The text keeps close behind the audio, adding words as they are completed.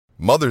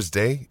Mother's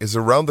Day is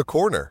around the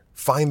corner.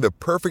 Find the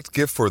perfect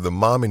gift for the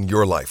mom in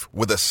your life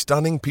with a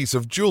stunning piece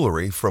of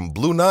jewelry from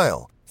Blue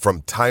Nile.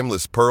 From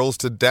timeless pearls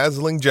to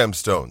dazzling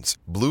gemstones,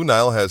 Blue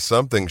Nile has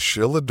something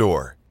she'll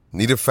adore.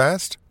 Need it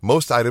fast?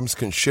 Most items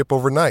can ship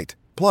overnight.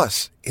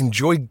 Plus,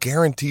 enjoy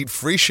guaranteed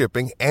free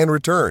shipping and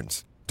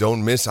returns.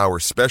 Don't miss our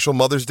special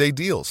Mother's Day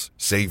deals.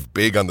 Save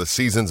big on the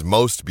season's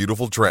most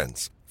beautiful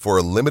trends. For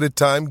a limited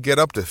time, get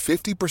up to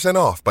 50%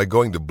 off by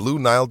going to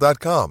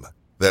BlueNile.com.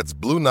 That's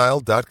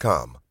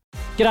BlueNile.com.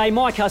 G'day,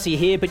 Mike Hussey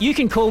here, but you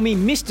can call me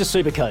Mr.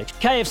 Supercoach.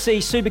 KFC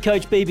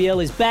Supercoach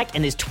BBL is back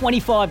and there's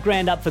 25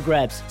 grand up for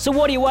grabs. So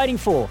what are you waiting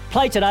for?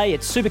 Play today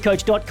at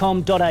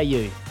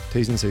supercoach.com.au.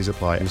 T's and C's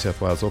apply. New South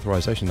Wales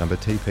authorisation number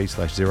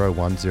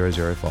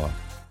TP/01005.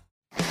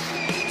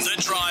 The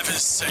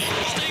driver's seat.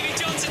 Stevie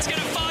Johnson's going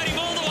to fight him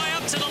all the way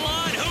up to the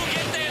line. Who'll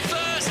get there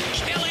first?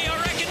 Kelly, I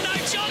reckon. No,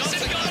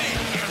 Johnson got it.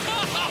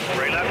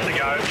 3 laps to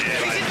go.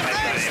 He's in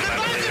defence. They're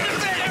both in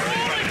defence. They're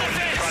all in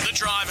defence. The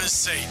driver's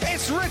seat.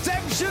 It's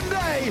redemption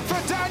day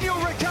for Daniel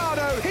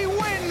Ricciardo. He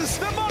wins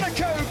the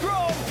Monaco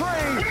Grand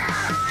Prix.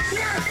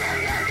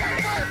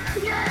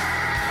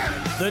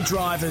 The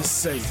driver's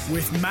seat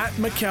with Matt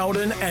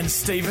McKeldin and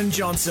Stephen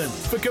Johnson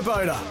for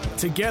Kubota.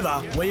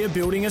 Together, we are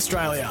building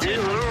Australia.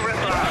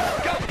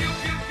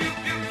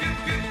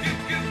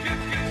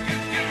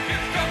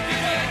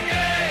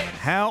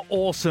 How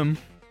awesome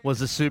was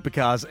the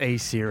Supercars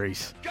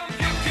eSeries?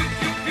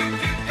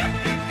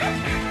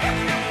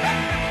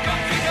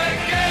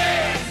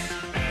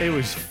 It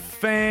was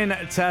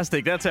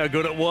fantastic. That's how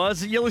good it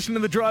was. You're listening to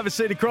the driver's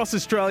seat across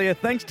Australia.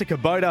 Thanks to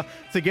Kubota.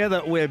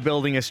 Together, we're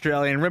building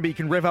Australia. And remember, you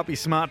can rev up your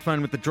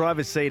smartphone with the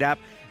driver's seat app.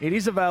 It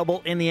is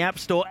available in the App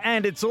Store,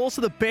 and it's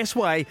also the best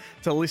way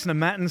to listen to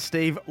Matt and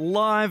Steve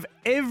live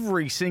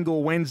every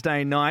single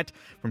Wednesday night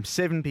from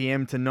 7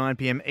 p.m. to 9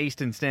 p.m.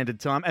 Eastern Standard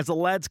Time as the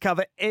lads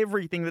cover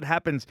everything that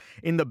happens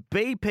in the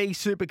BP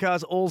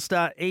Supercars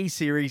All-Star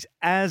E-Series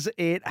as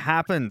it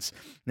happens.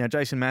 Now,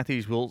 Jason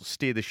Matthews will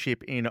steer the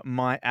ship in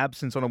my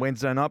absence on a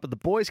Wednesday night, but the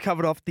boys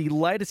covered off the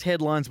latest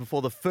headlines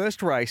before the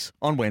first race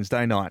on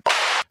Wednesday night.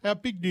 Our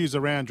big news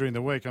around during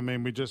the week, I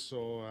mean, we just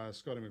saw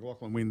Scotty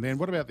McLaughlin win then.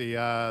 What about the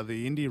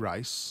Indy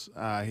race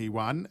he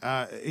won?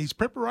 His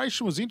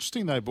preparation was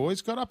interesting, though,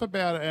 boys. Got up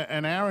about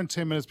an hour and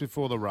 10 minutes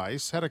before the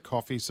race, had a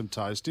coffee, some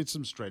toast, did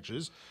some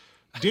stretches,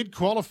 did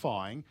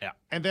qualifying,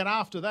 and then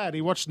after that,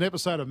 he watched an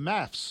episode of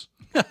Maths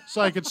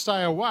so he could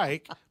stay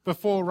awake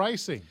before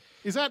racing.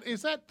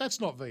 That's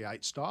not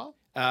V8 style?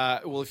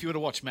 Well, if you were to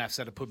watch Maths,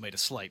 that'd put me to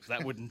sleep.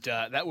 That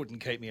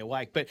wouldn't keep me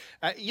awake. But,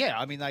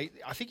 I mean, I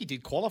think he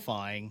did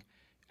qualifying.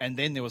 And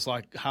then there was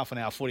like half an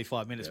hour,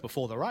 45 minutes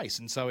before the race.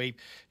 And so he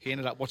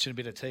ended up watching a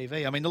bit of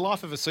TV. I mean, the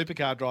life of a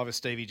supercar driver,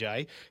 Stevie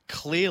J,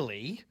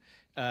 clearly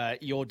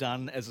you're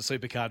done as a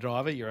supercar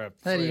driver. You're a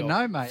How do you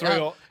know, mate?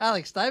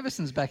 Alex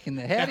Davison's back in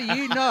there. How do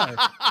you know?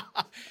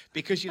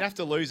 Because you'd have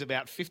to lose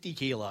about 50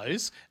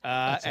 kilos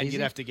and easy.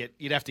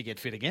 you'd have to get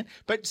fit again.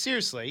 But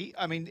seriously,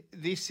 I mean,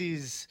 this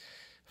is,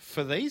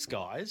 for these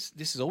guys,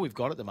 this is all we've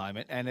got at the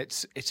moment. And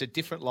it's a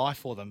different life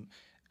for them.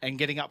 And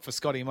getting up for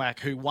Scotty Mack,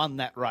 who won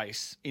that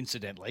race,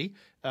 incidentally,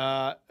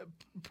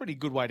 pretty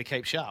good way to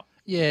keep sharp.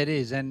 Yeah, it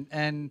is.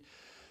 And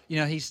you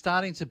know, he's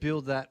starting to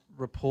build that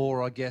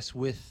rapport, I guess,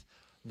 with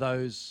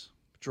those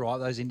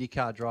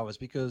IndyCar drivers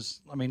because,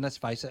 I mean, let's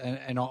face it,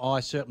 and I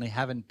certainly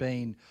haven't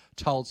been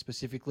told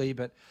specifically,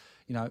 but,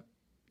 you know,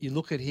 you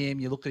look at him,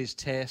 you look at his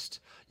test.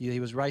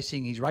 He's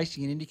racing in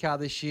IndyCar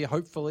this year,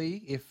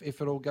 hopefully, if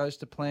it all goes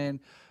to plan.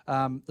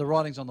 The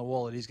writing's on the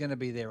wall. It is going to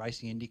be there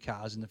racing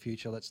IndyCars in the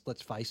future,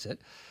 let's face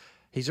it.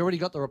 He's already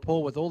got the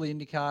rapport with all the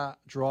IndyCar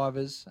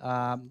drivers.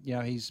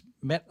 He's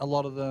met a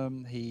lot of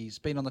them. He's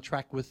been on the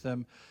track with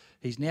them.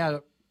 He's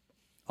now,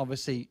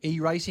 obviously,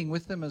 e-racing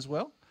with them as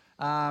well.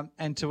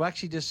 And to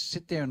actually just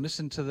sit there and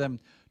listen to them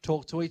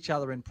talk to each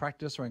other in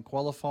practice or in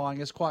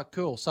qualifying is quite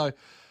cool. So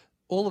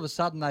all of a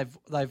sudden,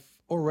 they've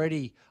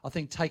already, I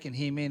think, taken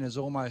him in as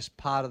almost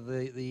part of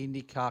the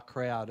IndyCar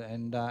crowd,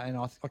 and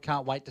I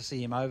can't wait to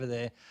see him over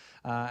there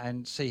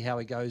and see how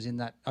he goes in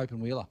that open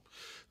wheeler.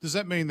 Does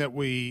that mean that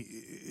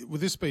would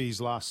this be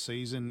his last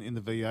season in the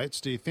V8s,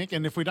 do you think?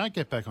 And if we don't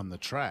get back on the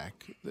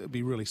track, it'd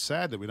be really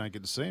sad that we don't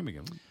get to see him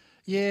again.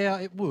 Yeah,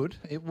 it would.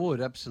 It would,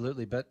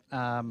 absolutely. But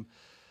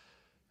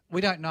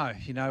we don't know.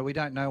 You know, we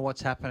don't know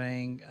what's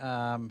happening.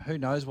 Who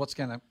knows what's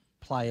going to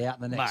play out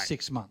in the next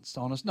 6 months,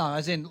 honest. No,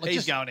 as in...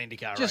 He's going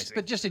IndyCar racing.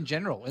 But just in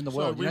general, in the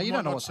world. You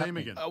don't know what's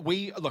happening.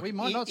 We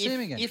might not see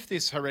him again. If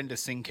this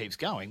horrendous thing keeps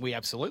going, we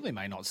absolutely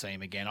may not see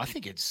him again. I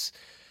think it's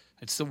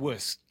the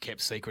worst kept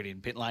secret in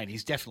pit lane.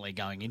 He's definitely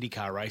going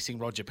IndyCar racing.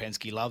 Roger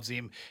Penske loves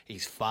him.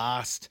 He's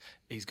fast.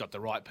 He's got the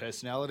right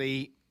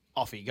personality.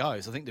 Off he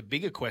goes. I think the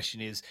bigger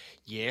question is,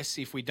 yes,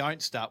 if we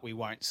don't start, we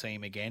won't see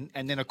him again.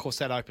 And then, of course,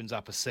 that opens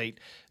up a seat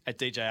at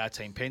DJR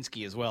Team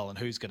Penske as well, and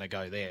who's going to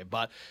go there.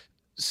 But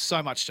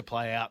so much to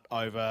play out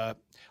over,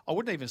 I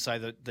wouldn't even say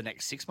the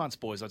next 6 months,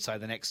 boys. I'd say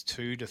the next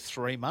 2 to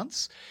 3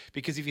 months.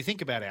 Because if you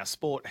think about our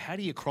sport, how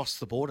do you cross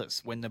the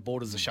borders when the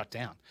borders are shut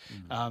down?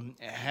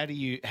 How do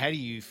you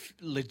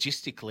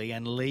logistically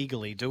and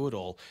legally do it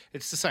all?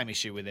 It's the same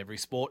issue with every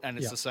sport, and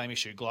it's the same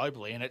issue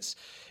globally. And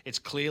it's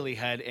clearly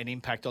had an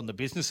impact on the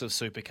business of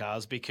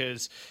Supercars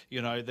because,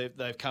 you know,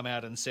 they've come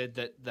out and said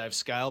that they've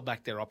scaled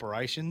back their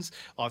operations.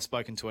 I've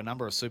spoken to a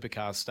number of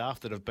Supercars staff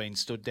that have been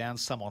stood down,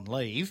 some on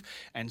leave,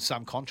 and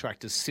some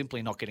contractors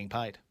simply not getting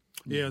paid.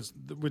 Yeah,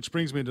 which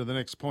brings me to the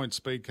next point.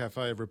 Speed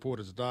Cafe have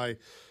reported today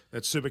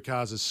that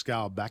Supercars has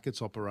scaled back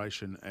its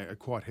operation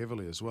quite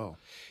heavily as well.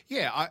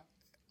 Yeah,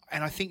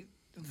 I think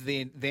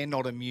they're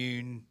not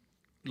immune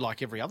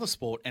like every other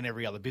sport and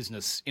every other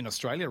business in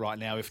Australia right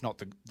now, if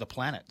not the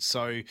planet.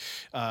 So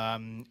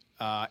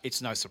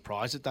it's no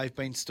surprise that they've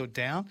been stood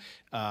down.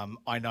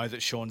 I know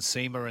that Sean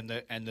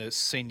Seamer and the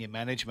senior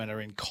management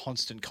are in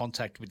constant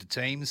contact with the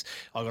teams.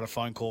 I got a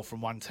phone call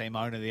from one team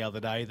owner the other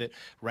day that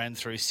ran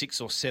through 6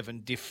 or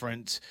 7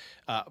 different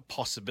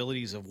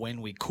possibilities of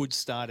when we could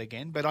start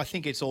again. But I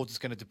think it's all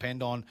just going to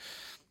depend on,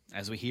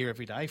 as we hear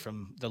every day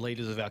from the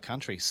leaders of our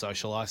country,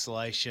 social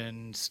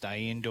isolation,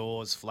 stay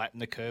indoors,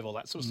 flatten the curve, all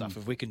that sort of stuff.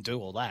 If we can do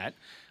all that,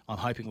 I'm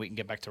hoping we can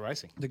get back to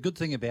racing. The good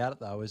thing about it,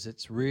 though, is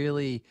it's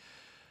really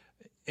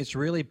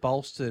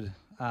bolstered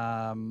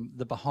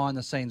the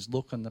behind-the-scenes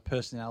look and the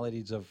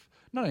personalities of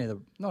not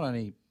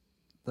only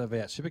the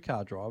V8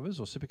 supercar drivers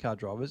or supercar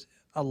drivers,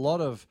 a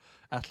lot of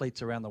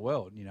athletes around the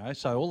world. You know,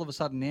 so all of a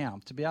sudden now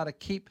to be able to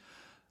keep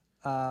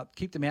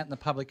them out in the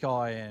public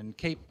eye and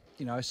keep,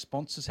 you know,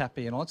 sponsors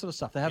happy and all that sort of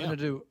stuff. They're having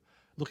to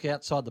look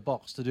outside the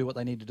box to do what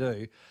they need to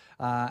do,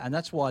 and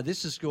that's why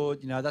this is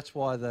good. You know, that's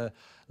why the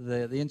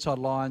Inside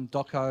Line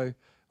doco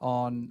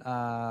on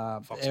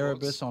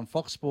Erebus on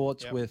Fox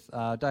Sports with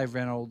Dave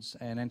Reynolds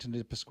and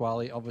Anthony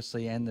Pasquale,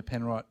 obviously, and the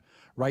Penrite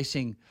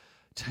Racing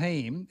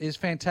team is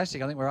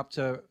fantastic. I think we're up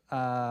to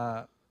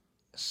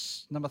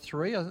number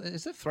 3.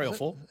 Is it 3 or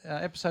 4?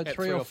 Episode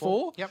 3 or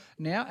 4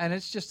 now, and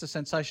it's just a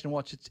sensation to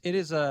watch. It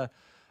is a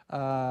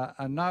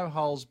no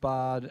holes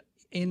barred,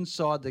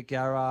 inside the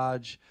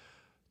garage,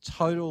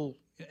 total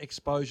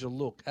exposure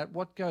look at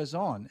what goes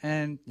on.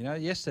 And, you know,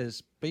 yes,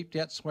 there's beeped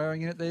out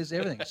swearing in it, there's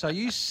everything. So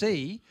you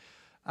see,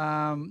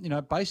 you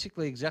know,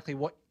 basically exactly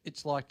what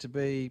it's like to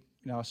be,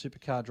 you know, a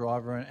supercar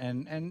driver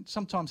and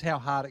sometimes how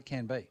hard it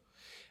can be.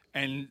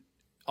 And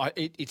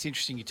it's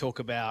interesting you talk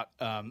about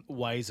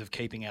ways of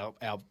keeping our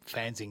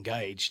fans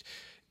engaged.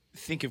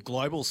 Think of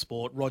global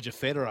sport. Roger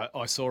Federer,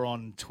 I saw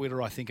on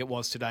Twitter, I think it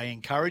was today,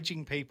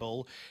 encouraging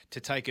people to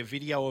take a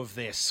video of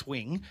their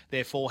swing,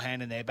 their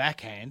forehand and their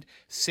backhand,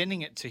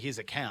 sending it to his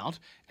account,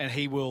 and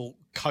he will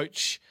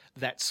coach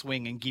that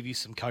swing and give you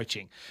some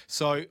coaching.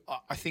 So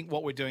I think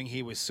what we're doing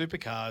here with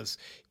Supercars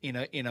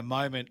in a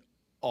moment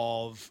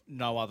of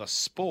no other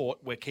sport,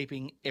 we're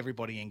keeping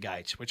everybody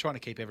engaged. We're trying to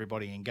keep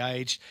everybody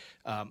engaged.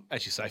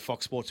 As you say,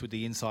 Fox Sports with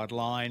the Inside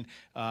Line,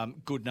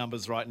 good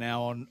numbers right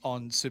now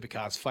on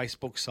Supercars'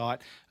 Facebook site.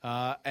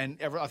 And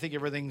I think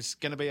everything's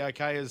going to be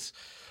okay as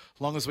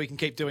long as we can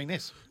keep doing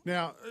this.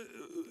 Now,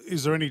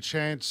 is there any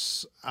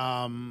chance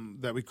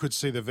that we could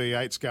see the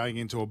V8s going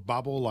into a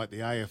bubble like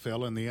the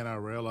AFL and the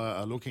NRL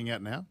are looking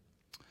at now?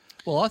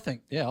 Well, I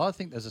think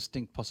there's a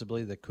distinct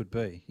possibility there could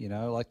be. You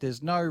know, like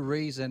there's no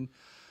reason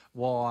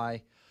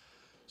why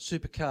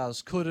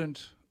Supercars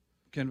couldn't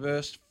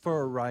converse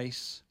for a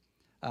race,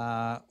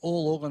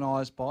 all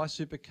organised by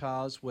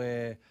Supercars,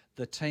 where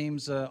the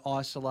teams are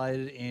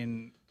isolated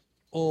in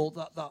all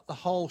the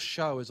whole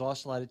show is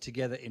isolated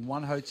together in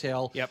one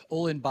hotel,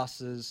 all in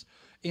buses,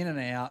 in and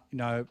out. You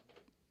know,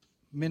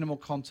 minimal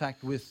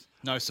contact with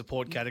no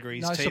support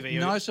categories, no support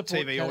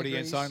TV categories.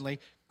 Audience only.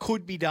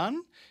 Could be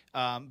done,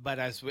 but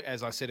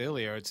as I said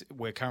earlier,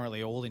 we're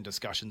currently all in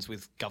discussions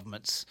with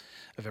governments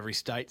of every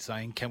state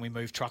saying, can we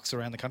move trucks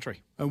around the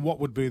country? And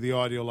what would be the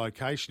ideal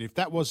location if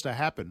that was to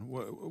happen?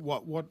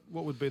 What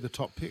would be the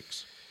top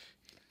picks?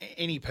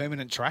 Any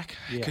permanent track,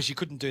 because you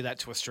couldn't do that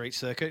to a street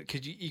circuit.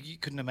 Because you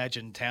couldn't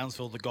imagine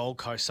Townsville, the Gold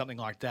Coast, something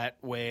like that,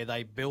 where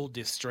they build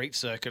this street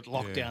circuit,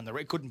 lock down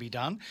it couldn't be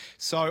done.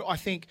 So I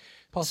think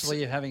possibly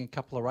you're having a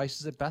couple of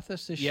races at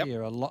Bathurst this year,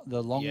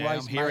 the long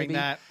race, I'm hearing maybe,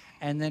 that.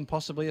 And then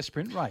possibly a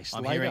sprint race.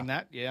 I'm hearing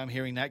that. Yeah, I'm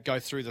hearing that. Go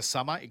through the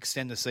summer,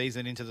 extend the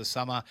season into the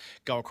summer,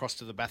 go across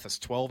to the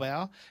Bathurst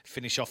 12-hour,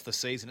 finish off the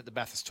season at the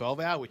Bathurst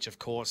 12-hour, which, of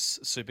course,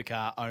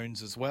 Supercar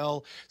owns as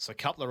well. So a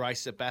couple of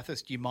races at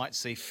Bathurst. You might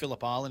see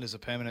Phillip Island as a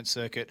permanent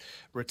circuit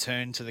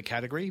return to the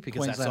category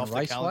because Queensland that's off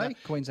Raceway, the calendar.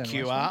 Queensland QR.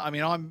 Raceway. I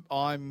mean,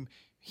 I'm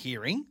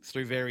hearing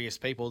through various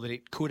people that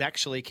it could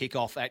actually kick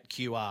off at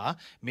QR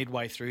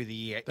midway through the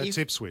year. That's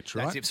Ipswich,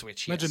 right? That's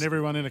Ipswich, yes. Imagine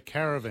everyone in a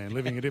caravan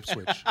living at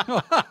Ipswich.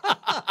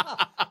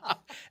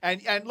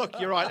 And look,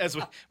 you're right. As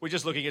we're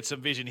just looking at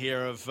some vision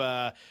here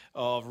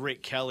of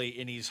Rick Kelly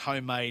in his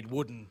homemade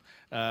wooden.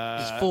 His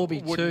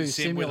 4x2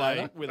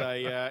 simulator with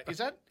a is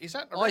that?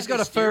 Oh, he's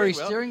got a furry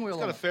steering wheel.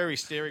 He's got a furry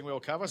steering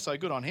wheel cover, so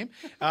good on him.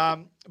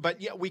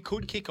 But yeah, we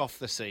could kick off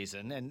the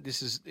season, and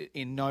this is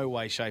in no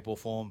way, shape, or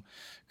form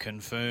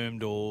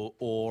confirmed,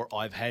 or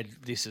I've had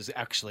this is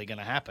actually going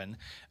to happen.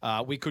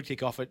 We could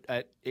kick off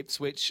at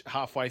Ipswich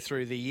halfway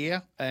through the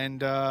year,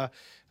 and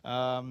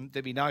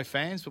there'd be no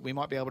fans, but we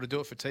might be able to do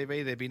it for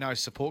TV. There'd be no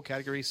support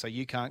categories, so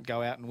you can't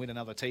go out and win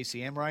another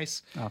TCM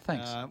race. Oh,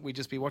 thanks. We'd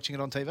just be watching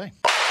it on TV.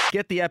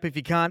 Get the app if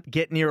you can't.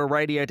 Get near a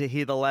radio to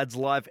hear the lads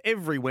live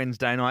every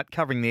Wednesday night,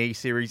 covering the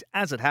eSeries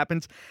as it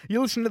happens.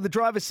 You listen to the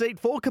driver's seat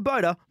for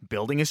Kubota,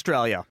 building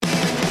Australia.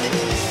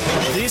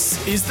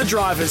 This is the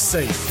driver's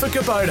seat for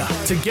Kubota.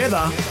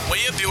 Together, we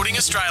are building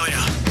Australia.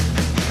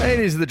 It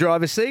is the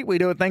driver's seat. We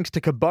do it thanks to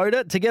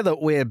Kubota. Together,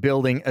 we're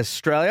building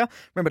Australia.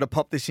 Remember to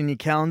pop this in your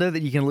calendar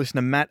that you can listen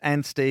to Matt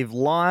and Steve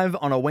live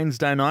on a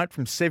Wednesday night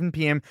from 7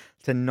 p.m.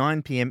 to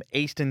 9 p.m.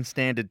 Eastern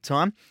Standard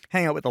Time.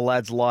 Hang out with the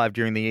lads live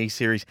during the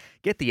E-Series.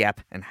 Get the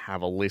app and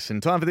have a listen.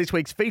 Time for this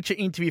week's feature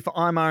interview for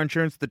IMAR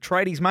Insurance, the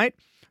tradies, mate.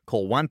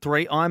 Call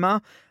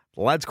 13-IMAR.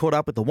 The lads caught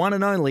up with the one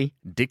and only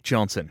Dick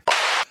Johnson.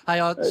 Hey,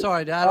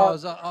 sorry, Dad.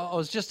 I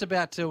was just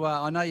about to.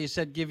 I know you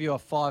said give you a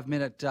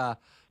 5-minute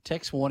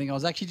text warning. I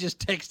was actually just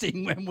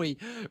texting when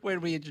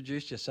we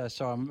introduced you. So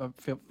sorry, I'm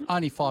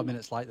only 5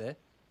 minutes late there.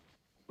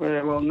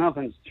 Well,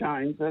 nothing's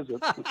changed, has it?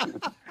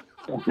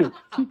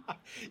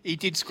 He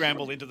did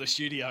scramble into the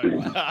studio.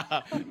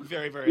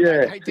 Very, very Yeah.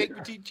 late. Hey,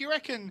 Dick, do you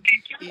reckon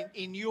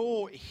in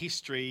your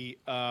history,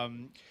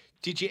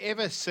 did you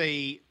ever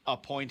see a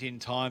point in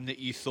time that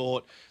you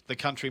thought the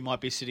country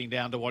might be sitting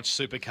down to watch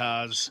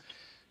supercars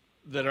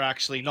that are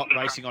actually not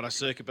racing on a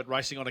circuit but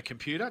racing on a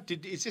computer?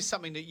 Is this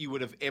something that you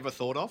would have ever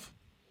thought of?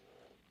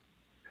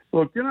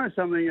 Look, you know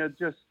something? I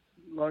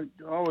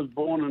was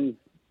born in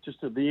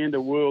just at the end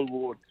of World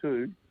War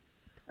II,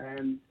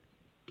 and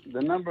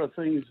the number of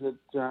things that,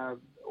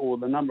 or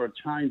the number of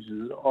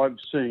changes that I've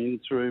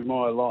seen through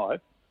my life,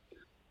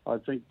 I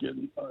think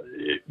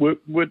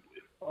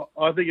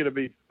I think it'd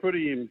be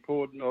pretty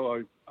important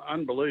or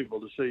unbelievable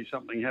to see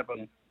something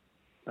happen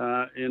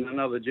in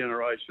another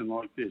generation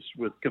like this,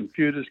 with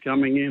computers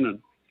coming in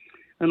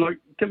and like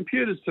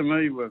computers to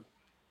me were.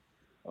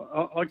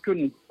 I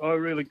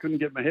really couldn't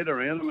get my head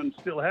around them, and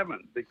still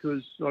haven't,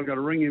 because I got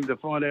to ring him to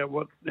find out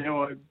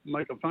how I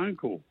make a phone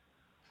call.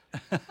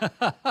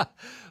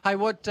 Hey,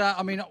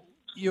 I mean,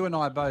 you and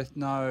I both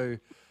know,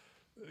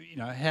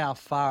 how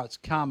far it's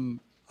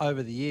come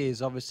over the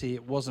years. Obviously,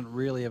 it wasn't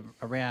really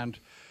around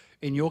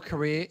in your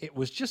career. It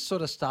was just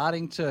sort of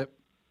starting to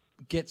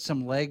get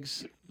some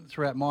legs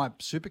throughout my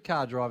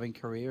supercar driving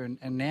career,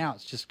 and now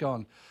it's just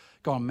gone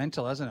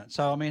mental, hasn't it?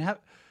 So, I mean,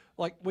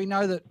 we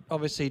know that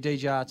obviously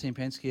DJR Team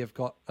Penske have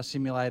got a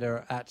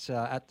simulator at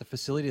the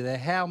facility there.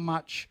 How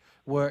much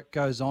work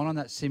goes on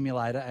that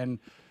simulator, and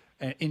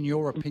in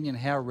your opinion,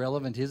 how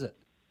relevant is it?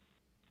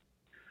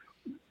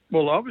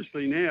 Well,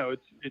 obviously now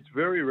it's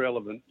very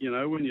relevant.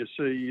 When you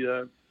see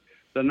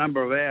the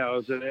number of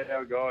hours that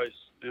our guys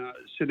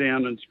sit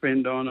down and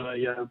spend on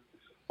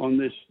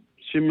this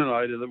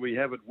simulator that we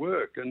have at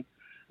work,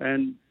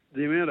 and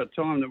the amount of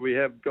time that we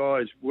have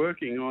guys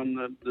working on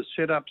the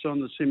setups on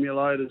the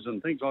simulators and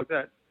things like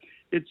that,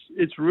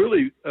 it's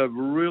really a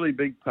really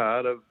big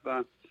part of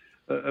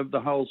the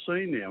whole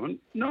scene now, and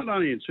not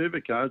only in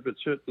supercars but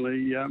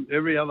certainly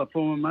every other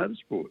form of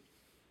motorsport.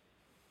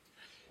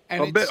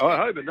 And I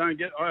hope it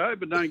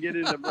don't get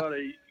into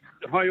bloody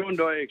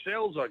Hyundai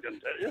XLs, I can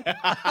tell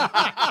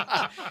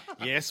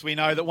you. Yes, we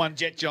know that one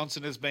Jet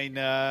Johnson has been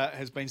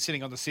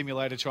sitting on the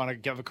simulator trying to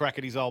give a crack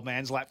at his old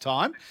man's lap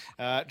time,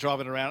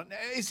 driving around.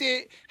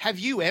 Have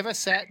you ever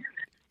sat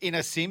in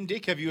a sim,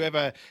 Dick? Have you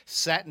ever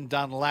sat and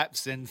done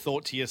laps and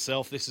thought to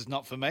yourself, this is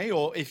not for me?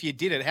 Or if you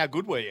did it, how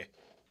good were you?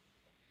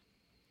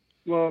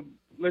 Well,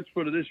 let's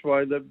put it this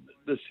way. The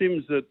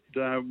sims that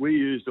we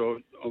used, or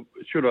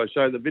should I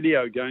say the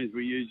video games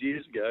we used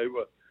years ago,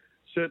 were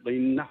certainly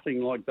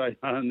nothing like they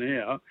are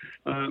now.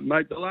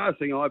 Mate, the last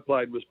thing I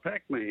played was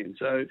Pac-Man.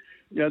 So,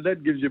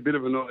 that gives you a bit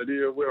of an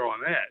idea of where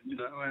I'm at,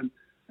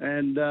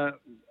 and I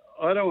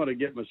don't want to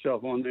get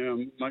myself on there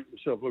and make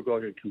myself look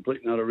like a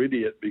complete and utter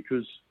idiot,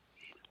 because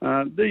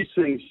these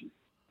things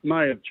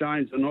may have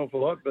changed an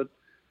awful lot, but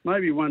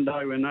maybe one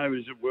day when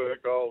nobody's at work,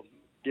 I'll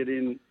get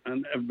in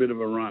and have a bit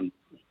of a run.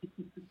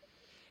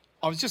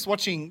 I was just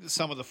watching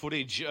some of the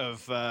footage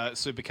of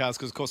supercars,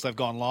 because, of course, they've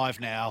gone live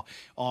now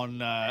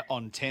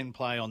on 10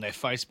 Play, on their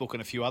Facebook,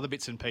 and a few other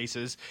bits and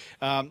pieces.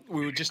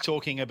 We were just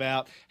talking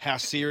about how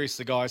serious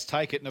the guys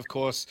take it. And, of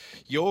course,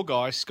 your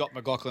guys, Scott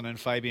McLaughlin and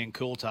Fabian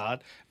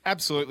Coulthard,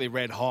 absolutely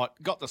red hot,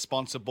 got the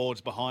sponsor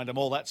boards behind them,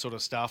 all that sort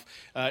of stuff.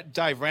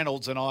 Dave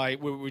Reynolds and I,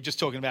 we were just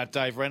talking about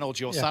Dave Reynolds,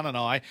 your son and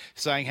I,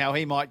 saying how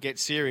he might get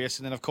serious.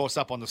 And then, of course,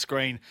 up on the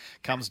screen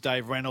comes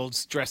Dave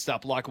Reynolds dressed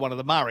up like one of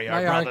the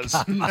Mario brothers.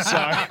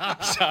 So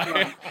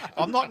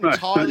I'm not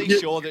entirely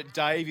sure that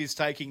Dave is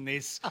taking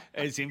this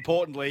as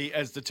importantly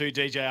as the two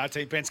DJR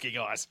Team Penske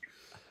guys.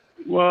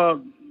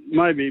 Well,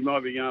 maybe he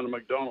might be going to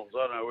McDonald's.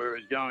 I don't know where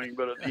he's going,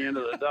 but at the end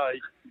of the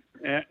day,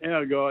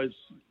 our guys,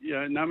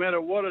 no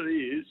matter what it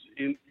is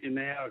in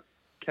our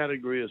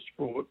category of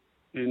sport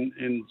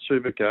in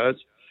Supercars,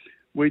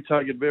 we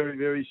take it very,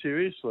 very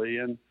seriously,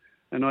 and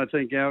I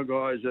think our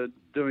guys are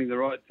doing the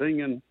right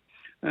thing.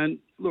 And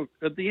look,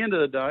 at the end of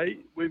the day,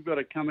 we've got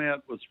to come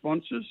out with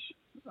sponsors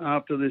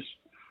after this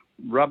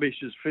rubbish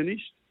is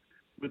finished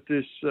with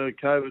this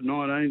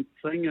COVID-19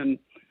 thing,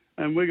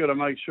 and we've got to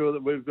make sure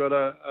that we've got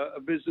a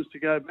business to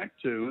go back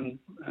to,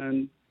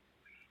 and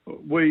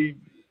we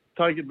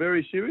take it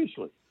very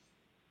seriously.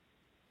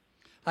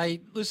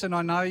 Hey, listen,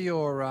 I know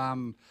you're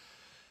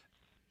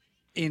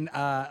you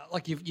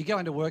go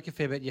into work a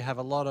fair bit. You have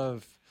a lot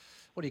of,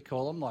 what do you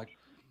call them, like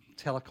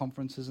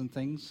teleconferences and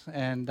things,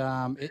 and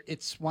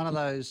it's one of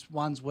those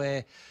ones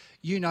where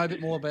you know a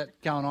bit more about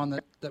going on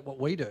that what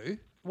we do.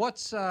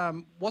 What's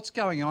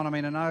going on? I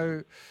mean, I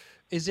know.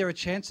 Is there a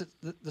chance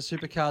that the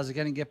supercars are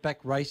going to get back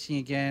racing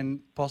again,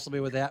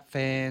 possibly without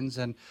fans?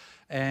 And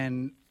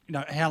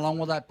how long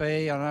will that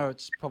be? I know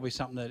it's probably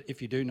something that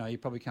if you do know, you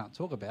probably can't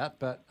talk about,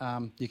 but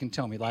you can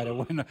tell me later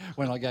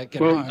when I get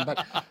home.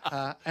 But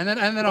and then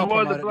I'll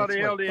why promote the bloody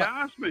hell do you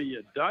ask me,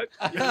 you dope?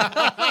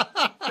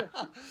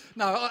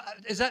 No,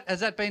 has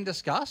that been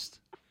discussed?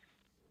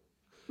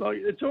 Like,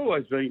 it's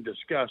always been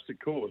discussed, of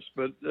course,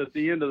 but at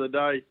the end of the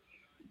day,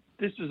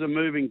 this is a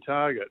moving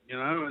target,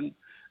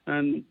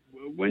 and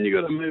when you've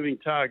got a moving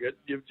target,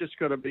 you've just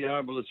got to be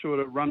able to sort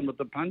of run with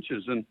the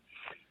punches. And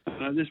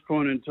at this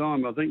point in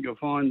time, I think you'll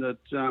find that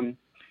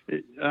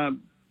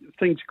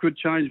things could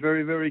change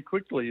very, very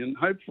quickly. And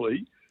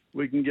hopefully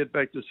we can get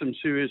back to some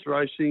serious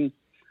racing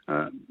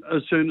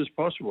as soon as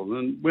possible.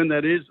 And when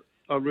that is,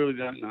 I really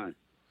don't know.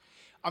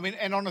 I mean,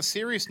 and on a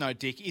serious note,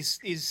 Dick, is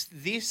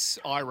this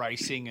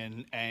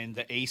iRacing and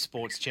the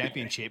eSports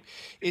Championship,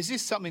 is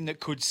this something that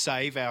could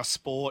save our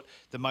sport,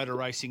 the motor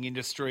racing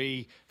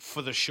industry,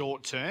 for the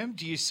short term?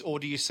 Do you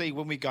see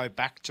when we go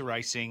back to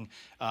racing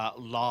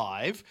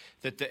live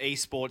that the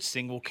eSports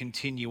thing will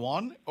continue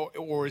on,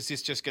 or is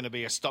this just going to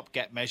be a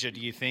stopgap measure,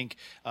 do you think?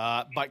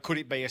 But could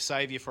it be a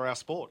saviour for our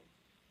sport?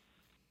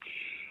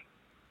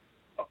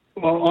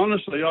 Well,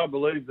 honestly, I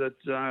believe that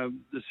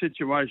the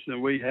situation that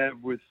we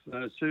have with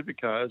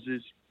supercars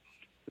is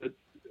that,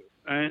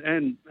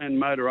 and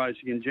motor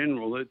racing in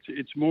general,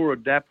 it's more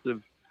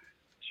adaptive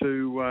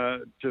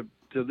to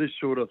this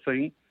sort of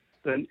thing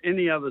than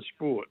any other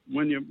sport.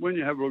 When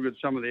you have a look at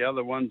some of the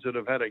other ones that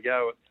have had a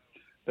go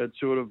at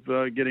sort of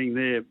getting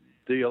their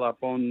deal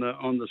up on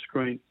the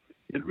screen,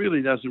 it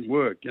really doesn't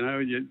work.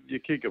 You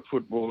kick a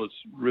football, it's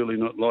really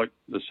not like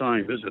the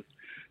same, is it?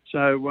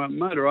 So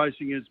motor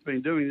racing has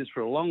been doing this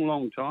for a long,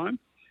 long time,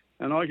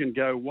 and I can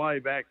go way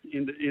back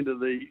into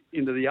the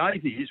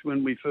 80s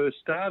when we first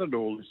started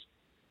all this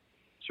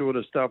sort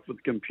of stuff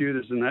with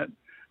computers and that,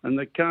 and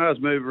the cars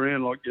move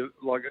around like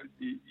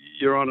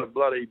you're on a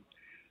bloody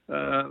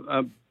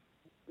a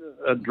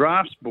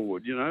drafts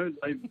board.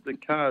 The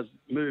cars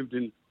moved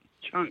in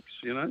chunks,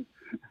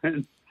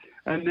 and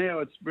now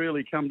it's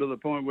really come to the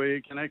point where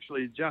you can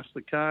actually adjust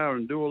the car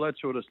and do all that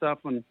sort of stuff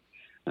and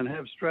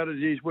have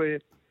strategies where.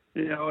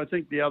 I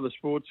think the other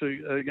sports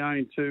are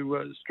going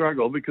to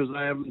struggle because they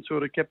haven't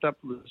sort of kept up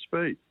with the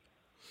speed.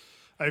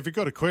 Hey, if you've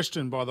got a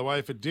question, by the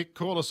way, for Dick,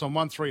 call us on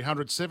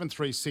 1300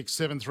 736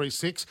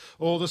 736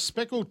 or the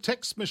speckled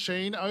text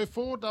machine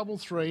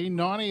 0433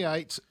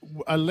 98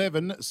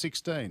 11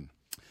 16.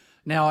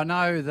 Now, I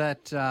know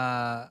that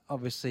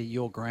obviously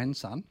your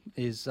grandson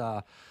is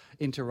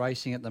into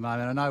racing at the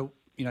moment. I know,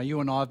 you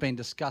and I have been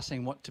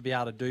discussing what to be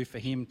able to do for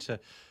him to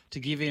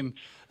give him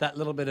that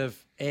little bit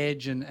of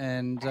edge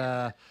and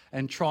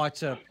try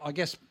to, I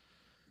guess,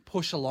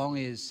 push along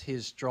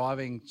his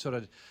driving sort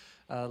of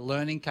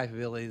learning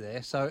capability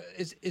there. So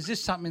is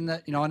this something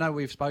that, I know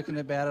we've spoken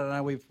about it. I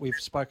know we've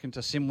spoken to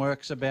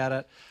SimWorks about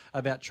it,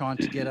 about trying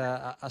to get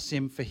a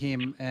sim for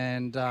him.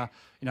 And,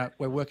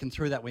 we're working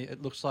through that.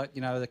 It looks like,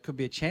 there could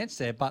be a chance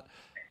there. But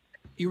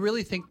you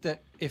really think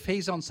that if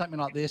he's on something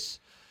like this,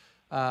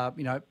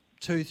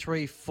 2,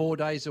 3, 4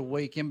 days a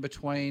week in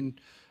between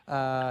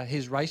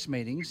his race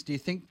meetings, do you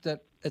think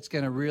that it's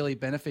going to really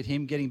benefit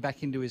him getting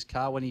back into his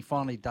car when he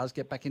finally does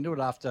get back into it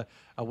after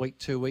a week,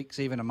 2 weeks,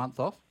 even a month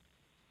off?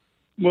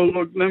 Well,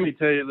 look, let me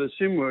tell you, the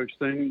SimWorks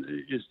thing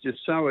is just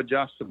so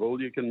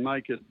adjustable. You can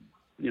make it,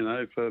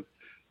 for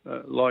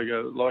like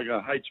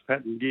a H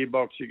pattern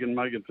gearbox. You can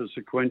make it for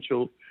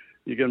sequential.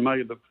 You can make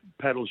it the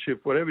paddle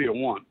shift, whatever you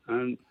want.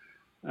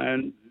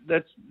 And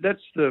that's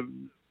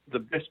the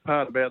best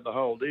part about the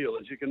whole deal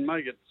is you can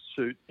make it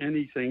suit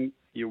anything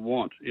you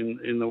want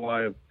in the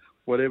way of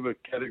whatever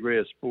category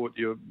of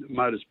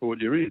motorsport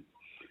you're in,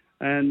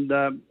 and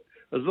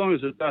as long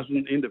as it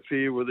doesn't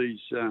interfere with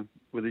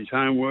his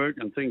homework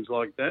and things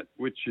like that,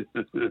 which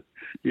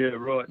yeah,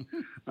 right.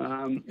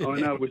 I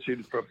know which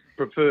he'd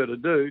prefer to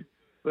do,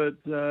 but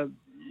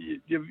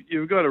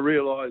you've got to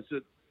realise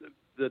that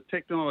the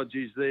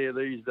technology's there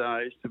these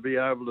days to be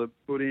able to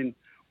put in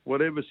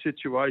whatever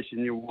situation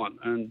you want,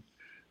 and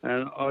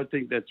I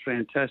think that's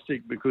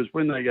fantastic because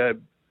when they go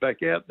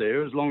back out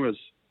there, as long as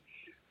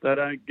they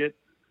don't get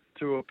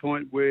to a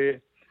point where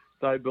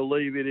they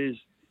believe it is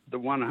the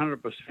 100%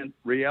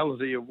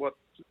 reality of what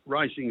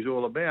racing's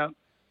all about.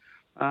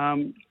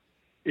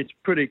 It's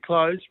pretty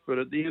close, but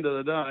at the end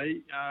of the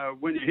day,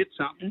 when you hit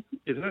something,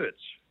 it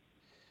hurts.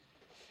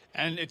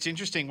 And it's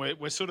interesting.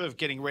 We're sort of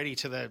getting ready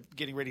to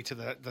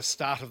the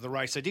start of the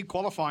race. They did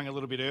qualifying a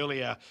little bit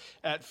earlier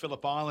at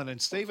Phillip Island,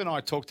 and Steve and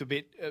I talked a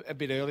bit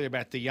earlier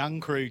about the young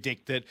crew,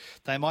 Dick, that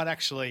they might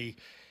actually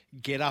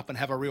get up and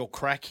have a real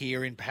crack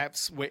here in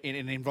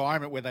an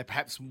environment where they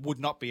perhaps would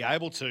not be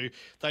able to.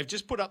 They've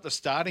just put up the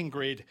starting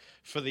grid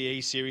for the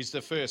eSeries,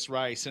 the first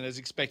race, and as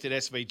expected,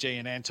 SVG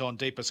and Anton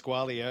De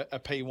Pasquale are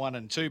P1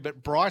 and 2,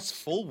 but Bryce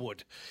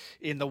Fullwood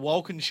in the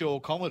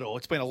Walkinshaw Commodore.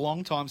 It's been a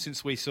long time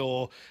since we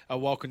saw a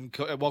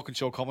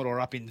Walkinshaw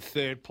Commodore up in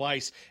third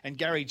place, and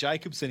Gary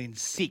Jacobson in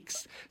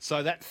sixth.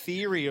 So that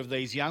theory of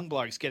these young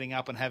blokes getting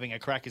up and having a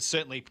crack is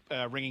certainly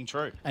ringing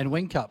true. And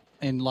Wingcup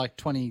in like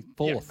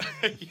 24th.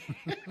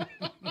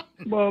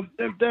 Well,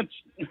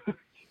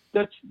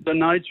 that's the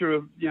nature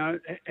of,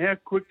 how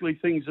quickly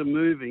things are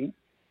moving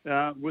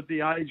with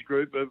the age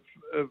group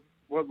of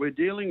what we're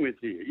dealing with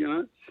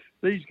here.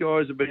 These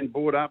guys have been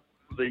brought up,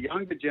 the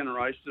younger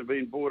generation have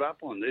been brought up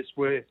on this,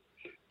 where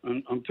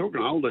I'm talking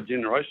older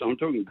generation, I'm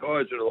talking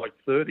guys that are like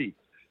 30,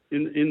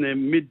 in their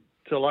mid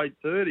to late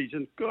 30s,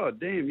 and God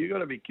damn, you got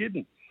to be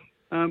kidding.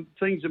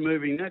 Things are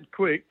moving that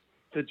quick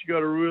that you got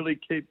to really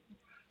keep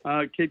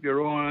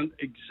your eye on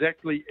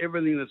exactly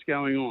everything that's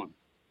going on.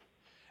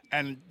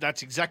 And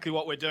that's exactly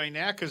what we're doing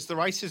now, because the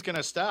race is going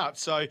to start.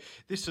 So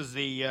this is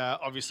the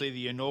obviously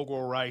the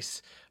inaugural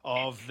race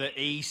of the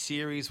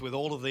E-Series with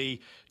all of the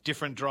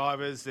different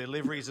drivers, their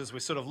liveries. As we're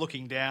sort of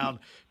looking down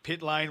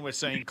pit lane, we're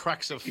seeing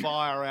cracks of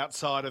fire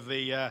outside of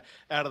the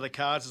out of the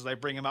cars as they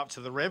bring them up to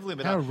the rev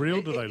limiter. How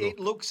real do they look? It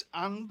looks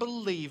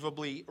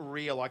unbelievably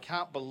real. I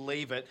can't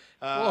believe it.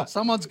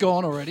 Someone's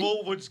gone already.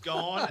 Fullwood's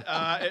gone.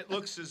 It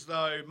looks as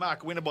though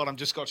Mark Winterbottom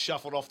just got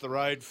shuffled off the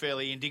road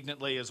fairly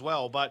indignantly as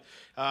well. But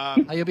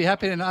you'll be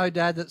happy to know,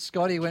 Dad, that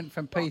Scotty went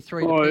from P3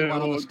 to P1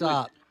 on the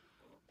start.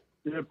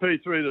 Yeah,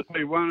 P3 to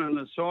P1, and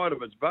the side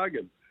of it's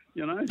buggered.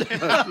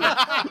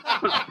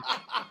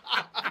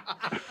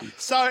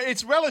 So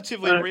it's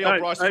relatively real.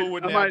 Bryce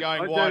Fullwood now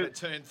going wide at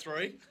turn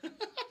 3.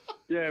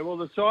 Yeah, well,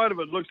 the side of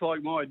it looks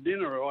like my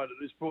dinner right at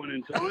this point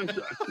in time.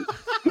 So.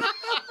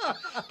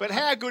 But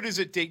how good is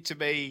it, Dick, to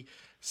be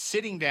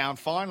sitting down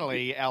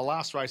finally, our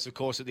last race, of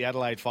course, at the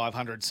Adelaide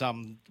 500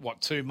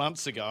 2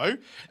 months ago,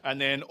 and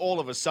then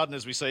all of a sudden,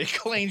 as we see a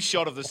clean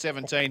shot of the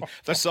 17,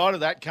 the side of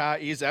that car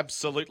is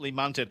absolutely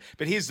munted.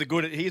 But here's the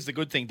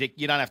good thing, Dick,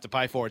 you don't have to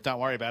pay for it, don't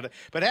worry about it.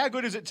 But how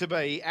good is it to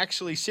be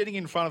actually sitting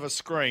in front of a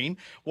screen,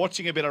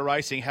 watching a bit of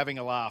racing, having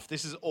a laugh?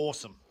 This is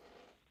awesome.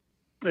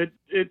 And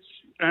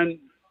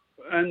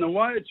the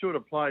way it sort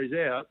of plays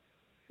out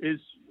is,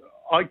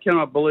 I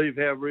cannot believe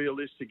how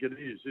realistic it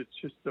is. It's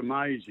just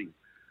amazing.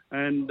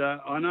 And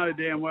I know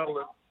damn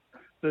well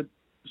that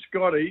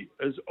Scotty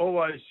has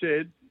always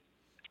said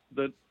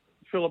that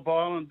Phillip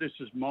Island, this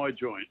is my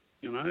joint,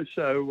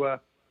 So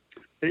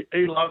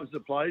he loves the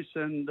place,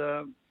 and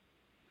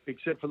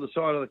except for the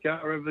side of the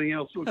car, everything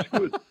else looks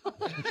good.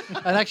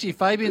 And actually,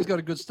 Fabian's got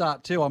a good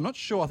start too. I'm not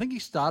sure. I think he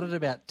started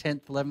about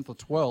 10th, 11th or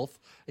 12th.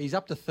 He's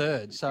up to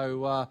 3rd.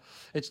 So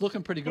it's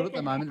looking pretty good at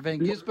the moment. Van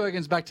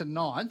Gisbergen's back to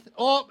 9th.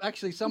 Oh,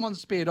 actually, someone's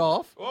speared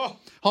off. Oh.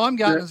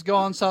 Heimgartner's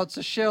gone, so it's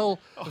a Shell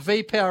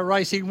V-Power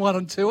Racing 1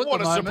 and 2 at the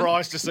moment. What a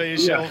surprise to see a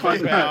Shell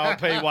V-Power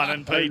P1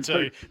 and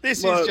P2.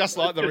 This is just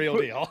like the real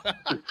deal.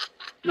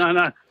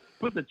 No.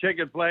 Put the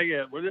checkered flag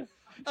out, will you?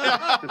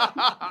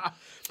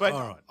 But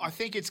right. I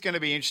think it's going to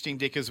be interesting,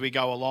 Dick, as we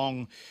go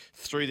along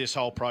through this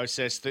whole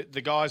process.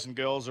 The guys and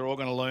girls are all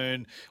going to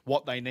learn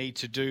what they need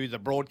to do. The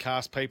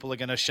broadcast people are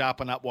going to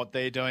sharpen up what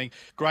they're doing.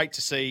 Great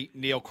to see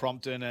Neil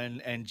Crompton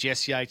and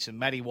Jess Yates and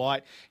Matty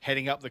White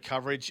heading up the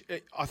coverage.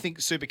 I think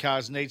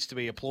Supercars needs to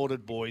be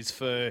applauded, boys,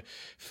 for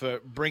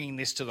bringing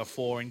this to the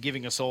fore and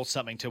giving us all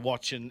something to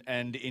watch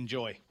and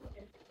enjoy.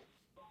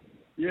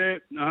 Yeah,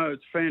 no,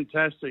 it's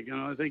fantastic. And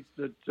I think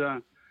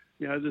that...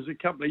 there's a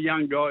couple of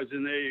young guys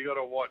in there you got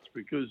to watch,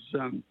 because,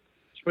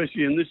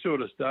 especially in this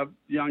sort of stuff,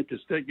 young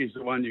Kostecki's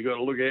the one you got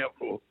to look out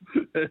for.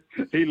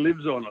 He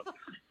lives on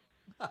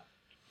it.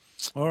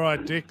 All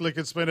right, Dick. Look,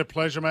 it's been a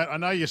pleasure, mate. I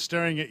know you're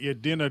staring at your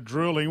dinner,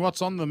 drooling.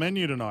 What's on the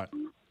menu tonight?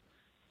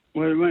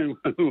 Well,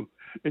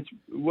 it's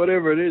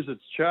whatever it is.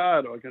 It's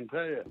charred, I can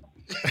tell you.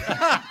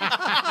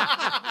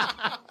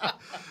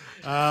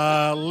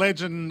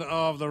 Legend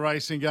of the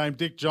racing game,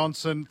 Dick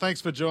Johnson.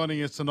 Thanks for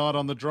joining us tonight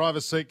on The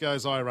Driver's Seat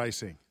Goes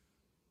iRacing.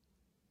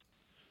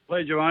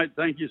 Pleasure, mate.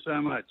 Thank you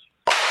so much.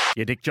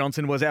 Yeah, Dick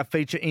Johnson was our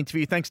feature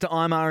interview. Thanks to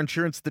IMAR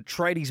Insurance, the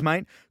tradies,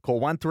 mate. Call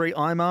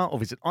 13-IMAR or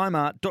visit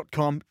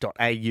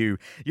imar.com.au.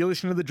 You're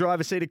listening to The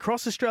Driver's Seat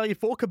across Australia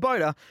for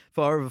Kubota.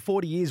 For over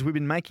 40 years, we've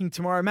been making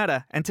tomorrow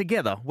matter, and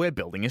together, we're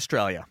building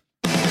Australia.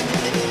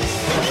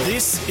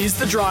 This is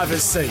The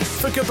Driver's Seat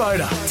for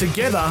Kubota.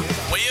 Together,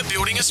 we are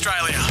building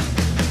Australia.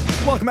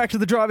 Welcome back to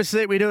the driver's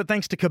seat. We do it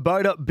thanks to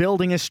Kubota,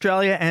 Building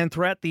Australia, and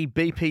throughout the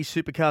BP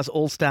Supercars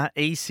All-Star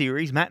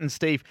eSeries. Matt and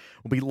Steve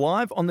will be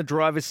live on the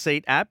driver's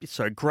seat app,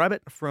 so grab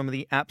it from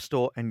the App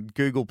Store and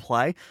Google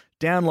Play.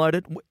 Download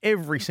it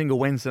every single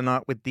Wednesday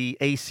night with the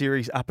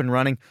eSeries up and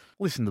running.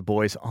 Listen to the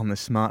boys on the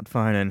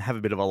smartphone and have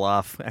a bit of a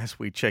laugh as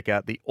we check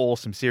out the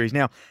awesome series.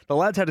 Now, the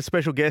lads had a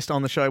special guest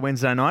on the show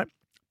Wednesday night.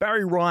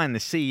 Barry Ryan, the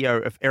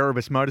CEO of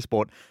Erebus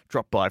Motorsport,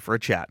 dropped by for a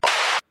chat.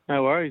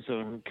 No worries.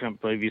 I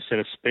can't believe you said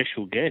a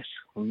special guest.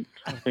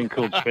 I've been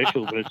called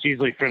special, but it's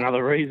usually for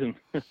another reason.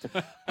 That's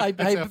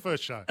our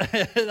first show.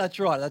 That's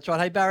right.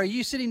 Hey, Barry,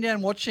 you sitting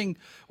down watching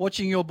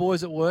your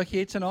boys at work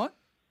here tonight?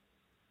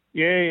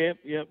 Yeah.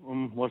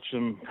 I'm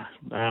watching.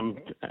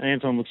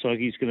 Anton looks like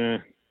he's going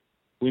to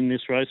win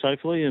this race,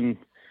 hopefully, and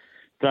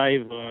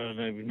Dave, I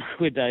don't even know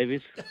where Dave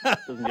is.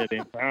 Doesn't go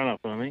down far enough,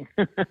 I think.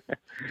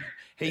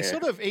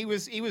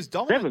 He was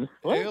dominant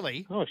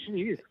early. Oh, shit,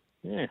 he is.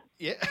 Yeah.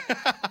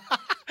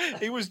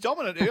 He was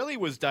dominant early,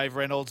 was Dave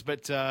Reynolds,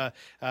 but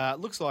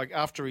looks like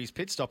after his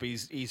pit stop,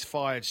 he's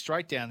fired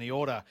straight down the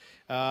order.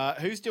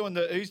 Who's behind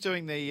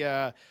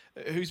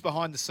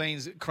the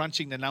scenes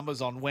crunching the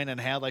numbers on when and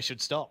how they should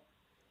stop?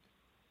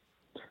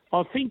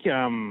 I think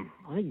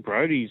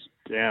Brody's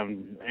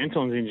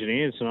Anton's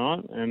engineer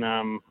tonight, and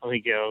I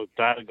think our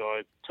data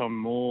guy Tom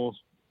Moore's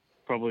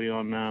probably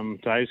on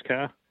Dave's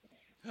car.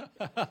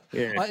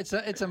 Yeah,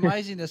 it's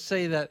amazing to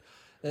see that.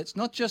 It's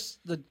not just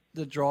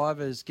the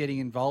drivers getting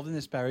involved in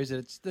this, Barry.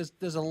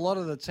 There's a lot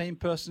of the team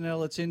personnel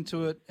that's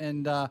into it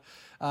and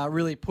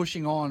really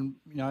pushing on,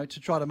 to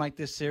try to make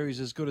this series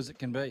as good as it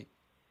can be.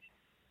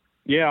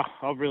 Yeah,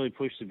 I've really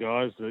pushed the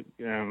guys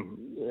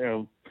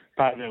that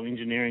part of our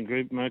engineering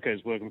group.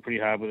 Mirko's working pretty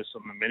hard with us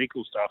on the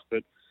medical stuff,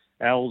 but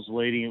Al's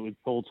leading it with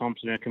Paul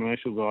Thompson, our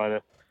commercial guy.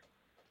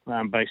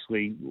 To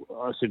basically,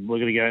 I said we're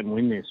going to go out and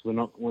win this. We're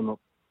not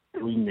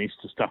doing this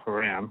to stuff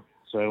around.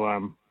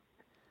 So.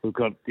 We've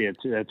got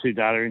two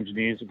data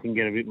engineers that can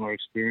get a bit more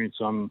experience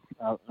on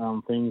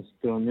things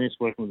doing this,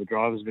 working with the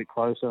drivers a bit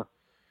closer.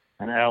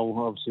 And Al,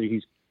 obviously,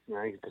 he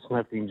doesn't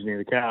have to engineer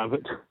the car,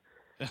 but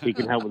he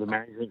can help with the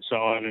management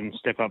side and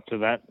step up to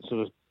that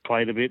sort of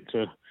plate a bit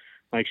to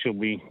make sure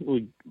we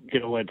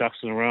get all our ducks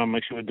in a row and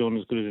make sure we're doing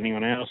as good as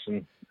anyone else.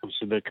 And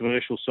obviously the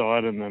commercial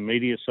side and the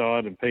media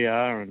side and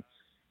PR, and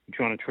we're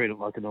trying to treat it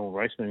like a normal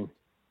race meeting.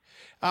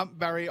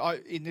 Barry,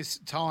 in this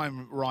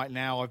time right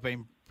now, I've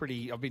been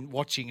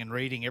watching and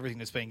reading everything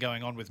that's been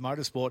going on with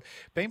motorsport,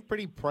 been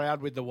pretty proud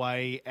with the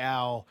way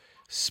our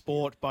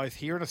sport, both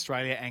here in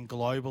Australia and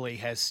globally,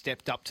 has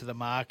stepped up to the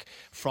mark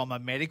from a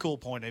medical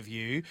point of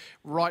view.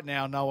 Right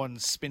now, no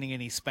one's spinning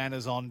any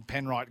spanners on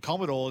Penrite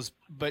Commodores,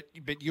 but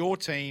your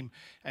team,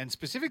 and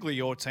specifically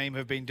your team,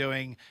 have been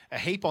doing a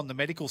heap on the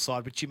medical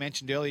side, which you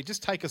mentioned earlier.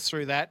 Just take us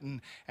through that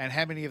and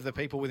how many of the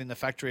people within the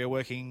factory are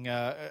working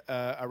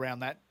around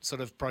that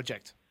sort of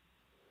project.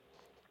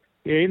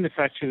 Yeah, in the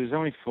factory, there's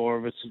only four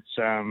of us.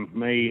 It's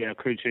me, our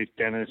crew chief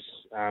Dennis,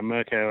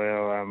 Mirko,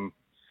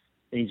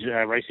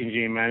 our race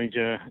engineer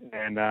manager,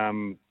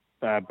 and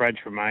Brad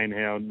Tremaine,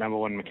 our number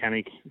one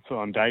mechanic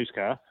on Dave's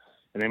car.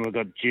 And then we've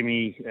got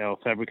Jimmy, our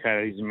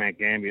fabricator. He's in Mount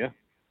Gambier,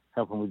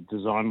 helping with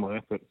design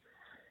work.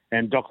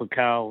 And Dr.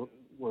 Carl,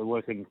 we're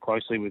working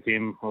closely with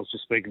him. I was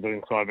just speaking to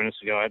him 5 minutes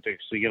ago. I had to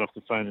actually get off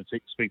the phone and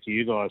speak to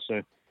you guys.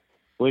 So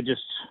we're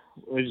just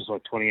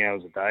like 20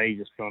 hours a day,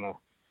 just trying to.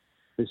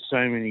 There's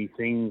so many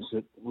things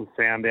that we've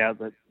found out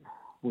that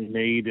we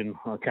need, and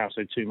I can't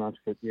say too much,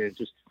 but there's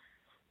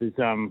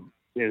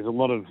a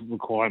lot of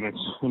requirements,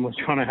 and we're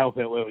trying to help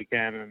out where we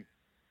can. And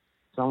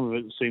some of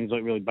it seems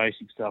like really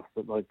basic stuff,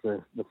 but like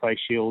the face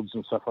shields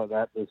and stuff like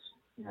that, there's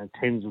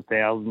tens of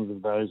thousands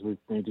of those we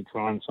need to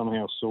try and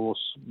somehow source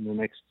in the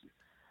next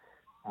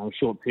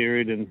short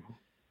period. And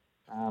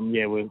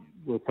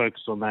we're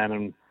focused on that,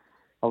 and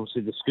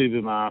obviously the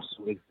scuba masks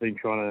we've been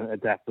trying to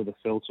adapt with the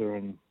filter,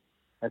 and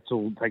that's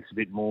all takes a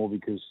bit more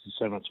because there's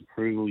so much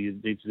approval you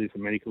need to do for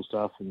medical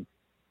stuff. And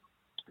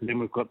then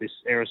we've got this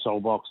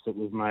aerosol box that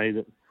we've made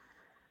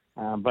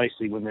that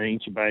basically when they're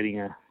intubating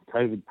a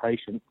COVID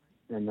patient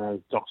and the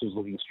doctor's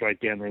looking straight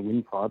down their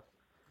windpipe,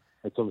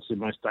 it's obviously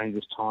the most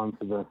dangerous time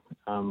for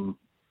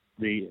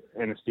the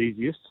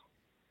anaesthesiast.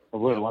 I've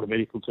learned a lot of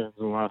medical terms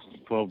in the last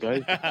 12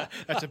 days.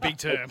 That's a big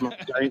term.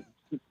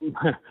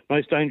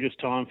 Most dangerous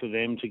time for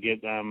them to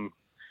get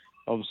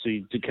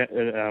obviously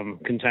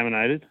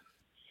contaminated.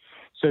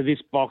 So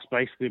this box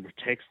basically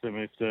protects them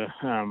if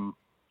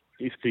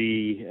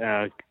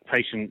the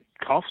patient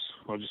coughs.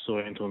 I just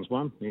saw Anton's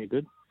one. Yeah,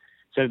 good.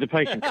 So if the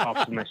patient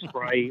coughs and they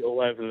spray all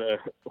over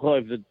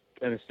the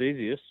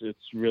anaesthesiast, it's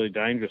really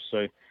dangerous.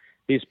 So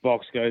this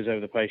box goes over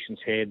the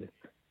patient's head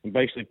and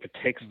basically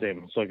protects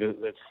them. It's like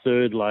a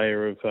third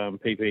layer of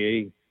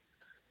PPE,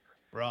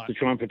 right, to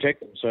try and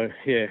protect them. So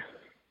yeah.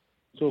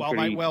 Well,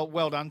 mate,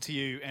 well done to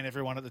you and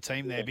everyone at the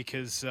team there,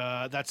 because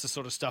that's the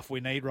sort of stuff we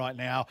need right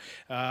now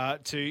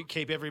to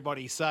keep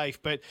everybody safe.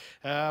 But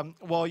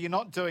while you're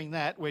not doing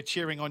that, we're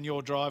cheering on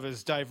your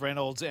drivers, Dave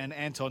Reynolds and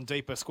Anton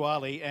De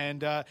Pasquale,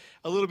 and a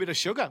little bit of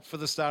sugar for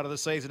the start of the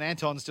season.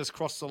 Anton's just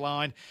crossed the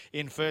line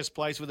in first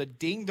place with a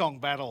ding-dong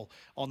battle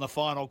on the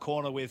final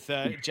corner with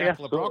Jack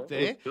LeBrock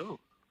there.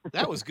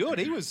 That was good.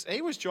 He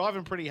was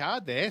driving pretty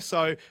hard there.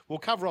 So we'll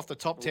cover off the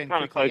top 10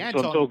 quickly.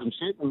 Anton, on talking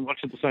shit and watch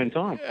at the same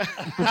time.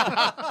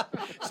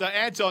 So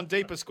Anton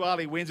De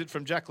Pasquale wins it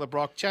from Jack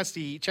LeBrock.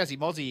 Chassis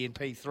Mozzie in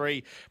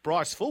P3.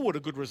 Bryce Fullwood, a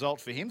good result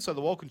for him. So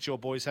the Walkinshaw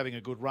boys having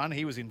a good run.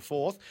 He was in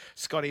 4th.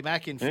 Scotty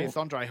Mack in 5th.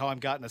 Andre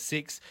Heimgartner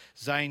 6th.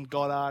 Zane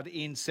Goddard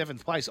in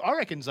 7th place. I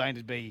reckon Zane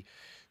would be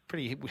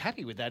pretty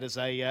happy with that as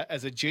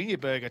a junior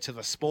burger to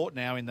the sport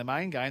now in the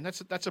main game.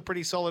 That's a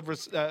pretty solid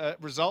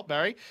result,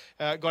 Barry.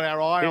 Got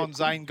our eye on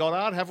Zane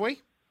Goddard, have we?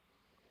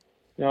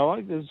 Yeah,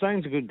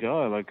 Zane's a good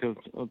guy.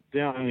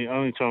 The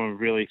only time I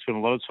really spent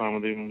a lot of time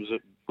with him was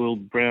at Will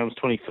Brown's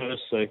 21st,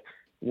 so it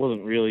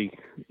wasn't really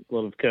a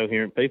lot of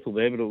coherent people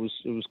there, but it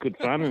was good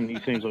fun, and he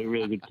seems like a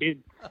really good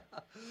kid.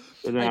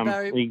 But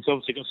he's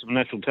obviously got some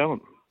natural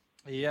talent.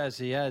 He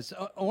has.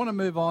 I want to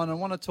move on. I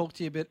want to talk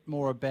to you a bit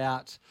more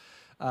about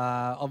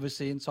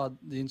obviously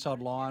inside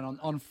line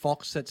on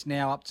Fox. That's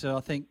now up to,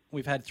 I think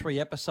we've had 3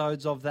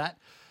 episodes of that.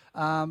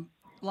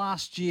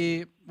 Last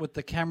year, with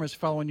the cameras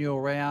following you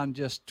around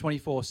just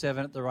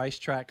 24/7 at the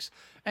racetracks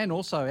and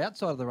also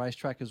outside of the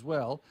racetrack as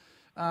well,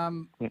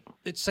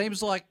 it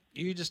seems like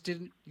you were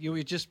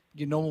just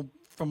your normal,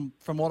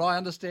 from what I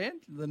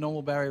understand, the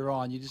normal Barry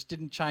Ryan. You just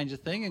didn't change a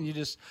thing, and you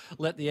just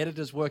let the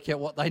editors work out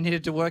what they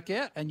needed to work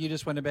out, and you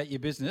just went about your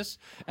business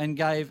and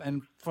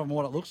from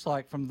what it looks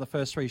like from the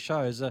first 3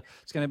 shows,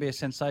 it's going to be a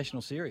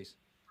sensational series.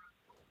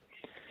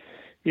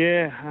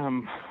 Yeah,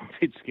 I'm a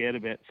bit scared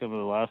about some of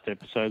the last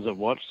episodes I've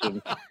watched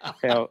and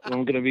how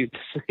I'm going to be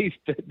perceived.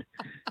 But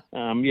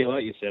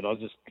like you said, I'm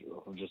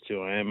just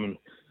who I am, and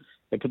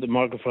they put the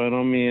microphone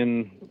on me,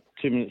 and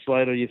 2 minutes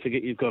later you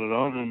forget you've got it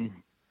on, and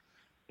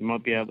you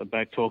might be out the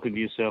back talking to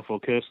yourself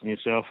or cursing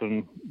yourself,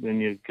 and then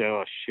you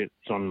go, "Oh shit,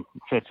 it's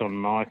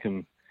on mic,"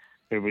 and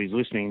everybody's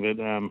listening. But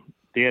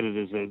the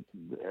editors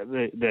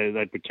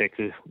they protect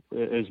it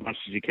as much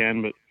as you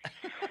can. But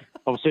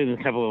I've seen a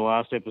couple of the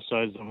last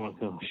episodes, and I'm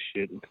like, "Oh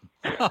shit."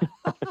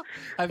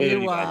 Have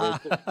you?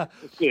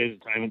 It's good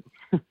entertainment.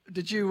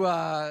 Did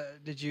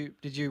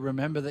you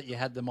remember that you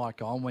had the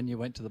mic on when you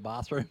went to the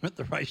bathroom at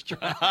the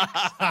racetrack?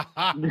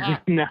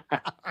 No.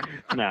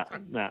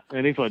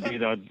 And if I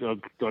did, I'd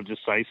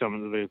just say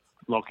something to the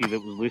Lockie that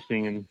was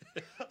listening, and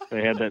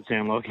they had that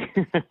sound Lockie.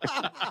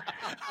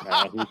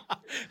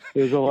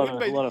 It was a lot of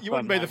fun. You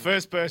wouldn't be the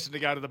first person to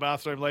go to the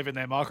bathroom leaving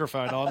their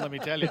microphone on, let me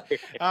tell you.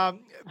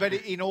 But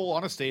in all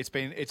honesty, it's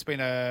been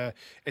a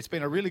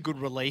really good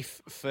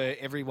relief for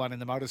everyone in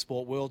the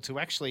motorsport world to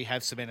actually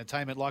have some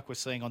entertainment, like we're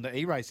seeing on the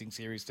e-racing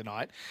series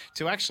tonight,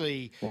 to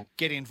actually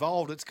get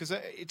involved. It's because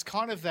it's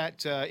kind of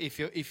that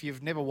if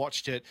you've never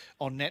watched it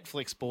on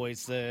Netflix,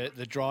 boys,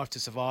 the Drive to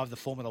Survive, the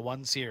Formula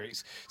One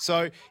series.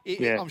 So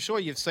I'm sure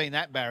you've seen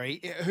that, Barry.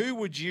 Who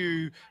would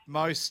you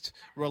most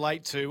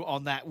relate to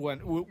on that one?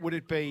 Would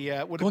it be the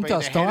head of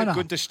Gunther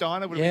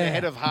Steiner? Would it be the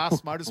head of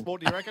Haas Motorsport,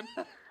 do you reckon?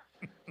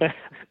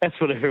 That's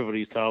what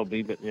everybody's told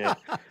me, but yeah.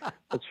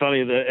 It's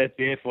funny that at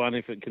the F1,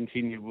 if it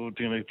continued, we're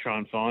going to try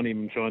and find him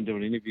and try and do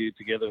an interview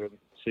together and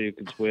see who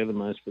can swear the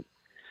most. But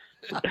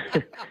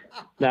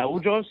no, we'll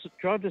Drive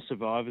to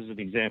Survive as an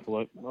example.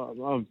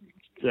 I've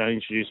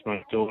introduced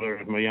my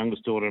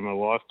youngest daughter and my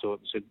wife to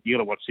it and said, "You got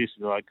to watch this."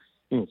 And they're like,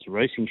 "It's a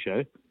racing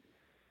show."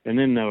 And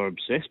then they were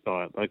obsessed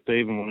by it. Like, they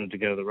even wanted to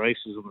go to the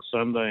races on the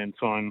Sunday and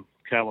find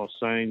Carlos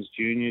Sainz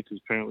Jr. because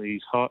apparently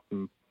he's hot.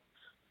 And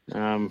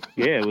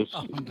it was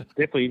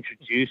definitely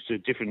introduced a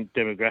different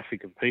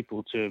demographic of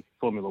people to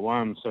Formula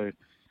One. So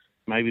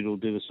maybe it'll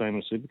do the same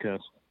with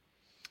Supercars.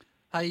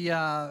 Hey,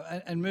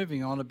 and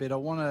moving on a bit, I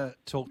want to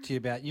talk to you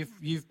about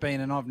you've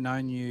been, and I've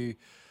known you.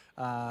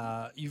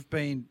 You've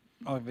been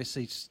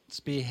obviously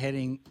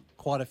spearheading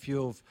quite a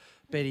few of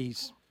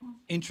Betty's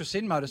interest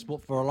in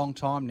motorsport for a long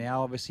time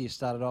now. Obviously, you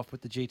started off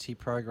with the GT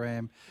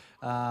program,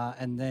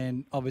 and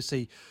then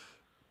obviously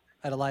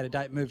at a later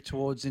date moved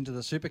towards into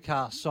the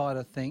supercar side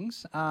of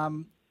things.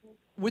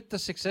 With the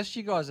success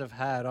you guys have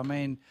had, I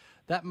mean,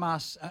 that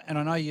must, and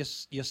I know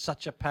you're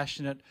such a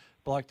passionate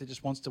bloke that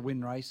just wants to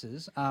win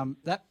races.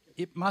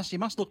 You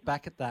must look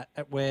back at that,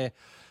 at where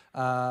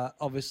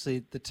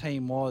obviously the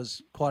team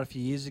was quite a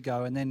few years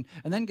ago, and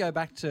then go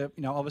back to,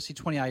 obviously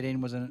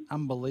 2018 was an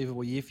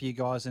unbelievable year for you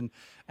guys, and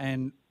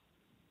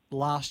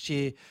last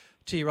year,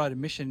 to your own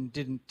admission,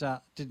 didn't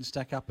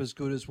stack up as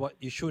good as what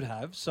you should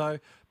have. So,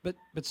 but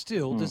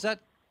still, does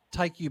that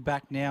take you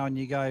back now and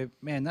you go,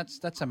 man,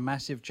 that's a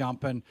massive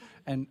jump, and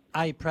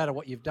A, proud of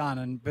what you've done,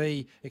 and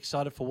B,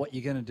 excited for what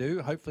you're going to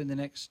do, hopefully in the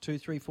next 2,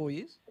 3, 4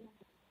 years?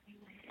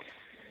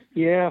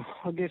 Yeah,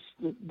 I guess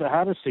the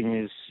hardest thing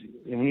is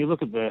when you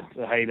look at the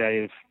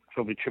heyday of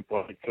probably Triple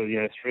A for 3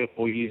 or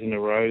 4 years in a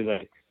row,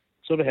 they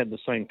sort of had the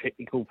same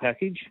technical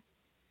package.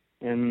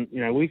 And,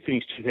 we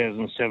finished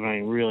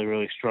 2017 really,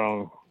 really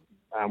strong.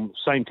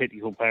 Same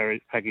technical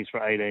package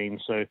for 18,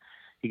 so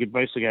you could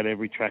basically go to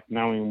every track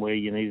knowing where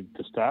you needed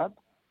to start.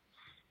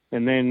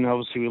 And then,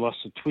 obviously, we lost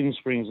the Twin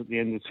Springs at the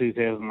end of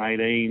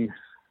 2018.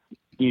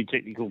 New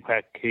technical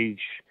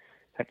package,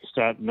 had to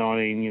start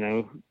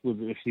 19, with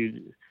a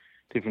few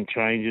different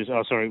changes.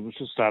 Oh, sorry, it was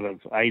the start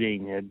of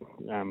 18. You had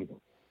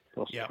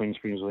lost Twin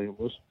Springs, I think it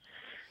was.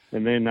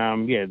 And then,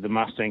 the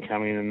Mustang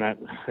come in, and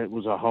it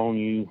was a whole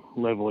new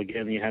level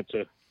again you had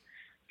to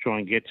try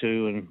and get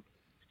to. And,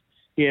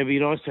 it'd be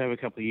nice to have a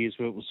couple of years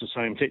where it was the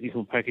same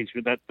technical package,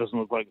 but that doesn't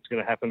look like it's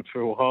going to happen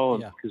for a while,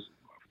 because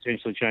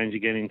potentially change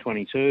again in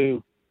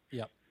 22.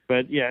 Yep.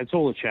 But, it's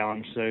all a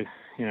challenge. So,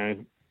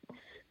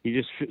 you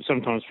just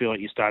sometimes feel like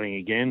you're starting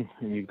again,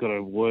 and you've got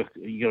to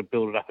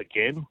build it up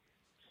again,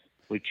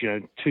 which,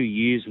 2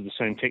 years with the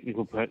same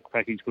technical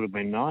package would have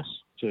been nice.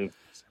 And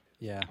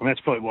that's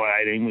probably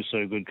why 18 was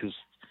so good, because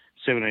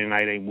 17 and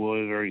 18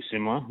 were very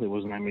similar. There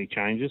wasn't that many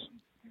changes.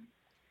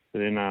 But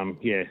then,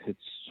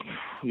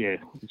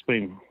 it's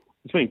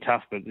been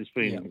tough, but it's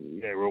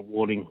been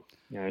rewarding.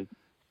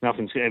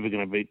 Nothing's ever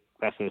going to beat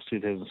Bathurst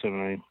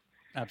 2017.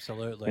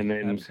 Absolutely. And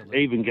then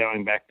even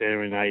going back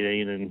there in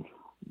 18 and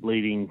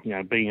leading,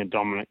 being a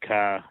dominant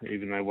car,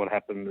 even though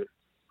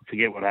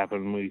forget what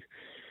happened,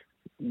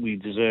 we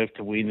deserved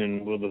to win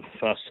and we're the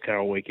fastest car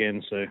all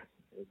weekend. So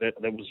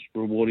that was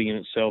rewarding in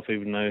itself,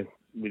 even though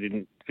we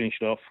didn't finish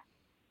it off.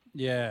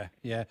 Yeah.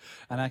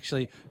 And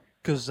actually,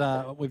 because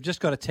we've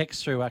just got a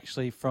text through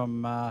actually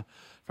from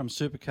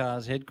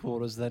Supercars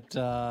headquarters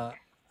that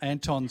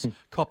Anton's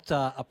copped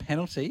a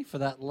penalty for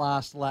that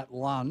last lap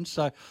lunge.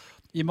 So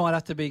you might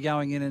have to be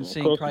going in and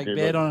seeing Craig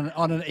Baird on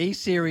an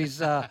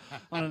eSeries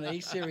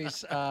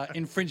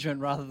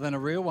infringement rather than a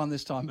real one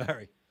this time,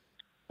 Barry.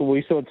 Well,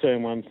 we saw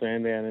turn one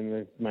stand down in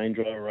the main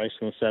driver race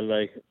on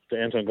Saturday.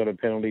 Anton got a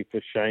penalty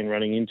for Shane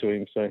running into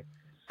him. So,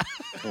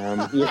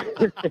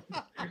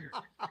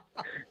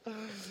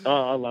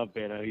 I love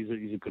Beto.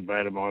 He's a good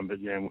mate of mine. But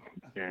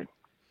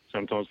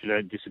sometimes we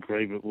don't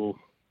disagree, but we'll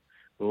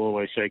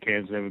always shake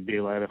hands and have a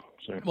beer later.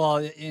 So.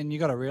 Well, and you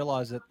got to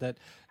realise that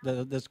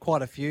there's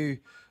quite a few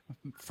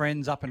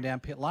friends up and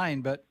down pit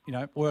lane, but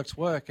work's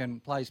work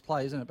and plays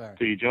play, isn't it, Barry?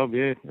 Do your job,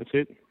 that's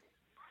it.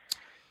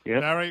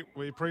 Yep. Barry,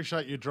 we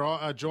appreciate you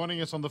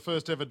joining us on the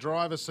first ever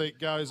Driver Seat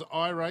Goes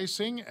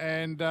iRacing,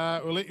 and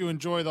we'll let you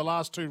enjoy the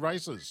last two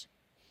races.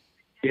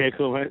 Yeah,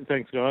 cool, mate.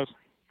 Thanks, guys.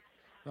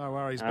 No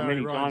worries, Barry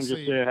Anytime, Ryan.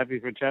 just happy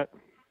for a chat.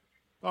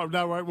 Oh,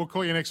 no worries. We'll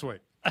call you next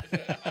week.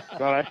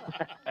 Right.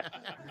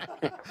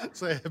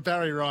 So,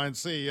 Barry Ryan,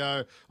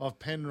 CEO of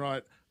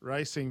Penrite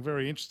Racing.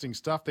 Very interesting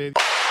stuff there.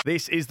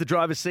 This is the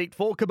driver's seat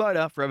for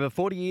Kubota. For over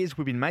 40 years,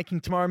 we've been making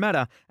tomorrow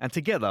matter, and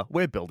together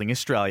we're building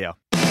Australia.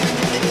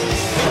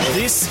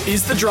 This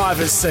is the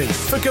driver's seat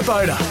for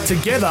Kubota.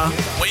 Together,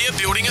 we are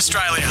building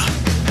Australia.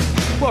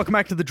 Welcome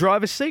back to the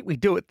driver's seat. We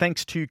do it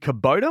thanks to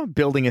Kubota,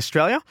 building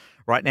Australia.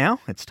 Right now,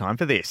 it's time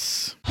for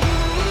this.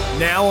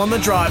 Now on the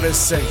driver's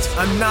seat,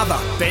 another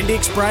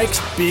Bendix Brakes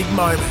big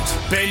moment.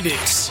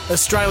 Bendix,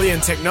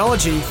 Australian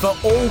technology for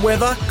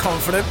all-weather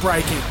confident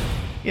braking.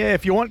 Yeah,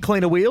 if you want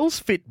cleaner wheels,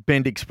 fit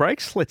Bendix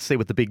brakes. Let's see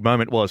what the big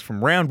moment was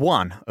from round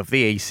one of the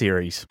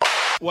E-Series.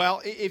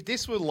 Well, if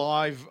this were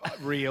live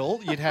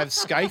reel, you'd have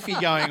Scafey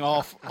going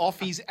off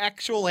his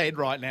actual head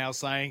right now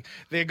saying,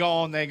 they're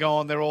gone, they're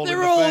all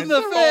in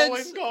the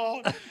fence.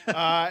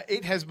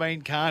 It has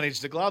been carnage.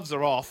 The gloves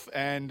are off,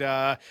 and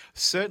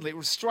certainly it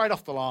was straight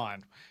off the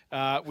line.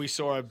 We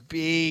saw a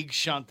big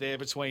shunt there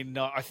between,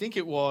 I think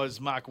it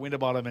was Mark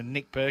Winterbottom and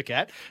Nick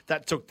Percat.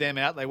 That took them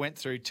out. They went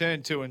through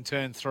turn 2 and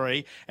turn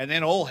 3, and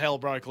then all hell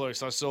broke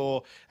loose.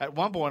 At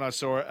one point I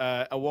saw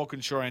a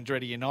Walkinshaw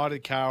Andretti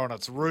United car on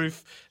its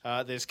roof.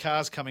 There's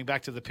cars coming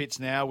back to the pits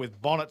now with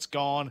bonnets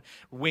gone,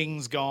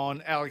 wings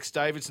gone. Alex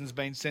Davidson's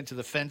been sent to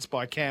the fence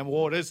by Cam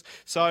Waters.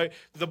 So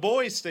the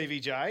boys, Stevie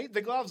J,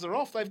 the gloves are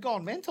off. They've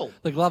gone mental.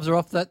 The gloves are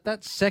off.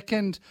 That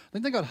second, I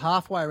think they got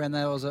halfway around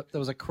there. There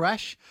was a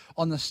crash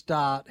on the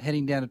start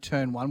heading down to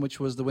turn 1, which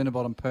was the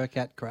Winterbottom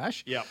Percat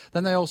crash. Yep.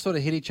 Then they all sort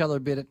of hit each other a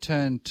bit at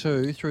turn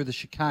 2 through the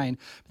chicane.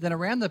 But then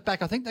around the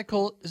back, I think they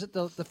call it, is it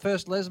the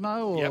first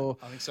Lesmo? Or, yep,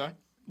 I think so.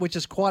 Which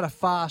is quite a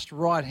fast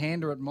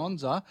right-hander at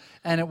Monza.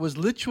 And it was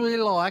literally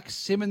like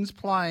Simmons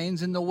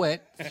Plains in the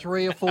wet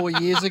 3 or 4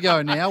 years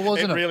ago now,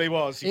 wasn't it? It really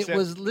was. It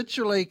was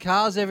literally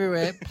cars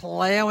everywhere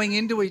ploughing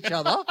into each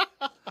other.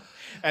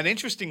 And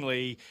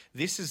interestingly,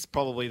 this is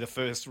probably the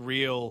first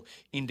real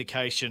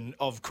indication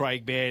of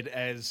Craig Baird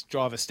as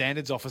driver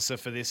standards officer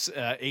for this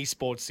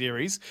eSports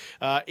series.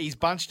 He's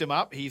bunched them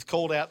up. He's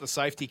called out the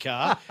safety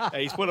car.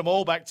 He's put them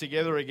all back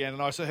together again.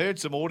 And I heard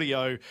some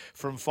audio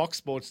from Fox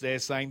Sports there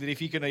saying that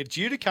if you can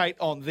adjudicate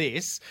on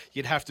this,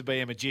 you'd have to be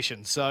a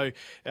magician. So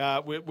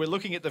we're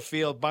looking at the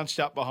field bunched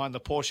up behind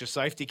the Porsche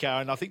safety car,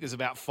 and I think there's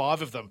about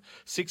 5 of them,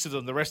 6 of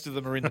them. The rest of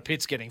them are in the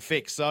pits getting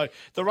fixed. So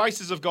the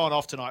races have gone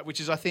off tonight, which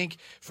is, I think,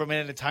 from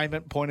an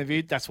entertainment point of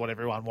view, that's what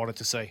everyone wanted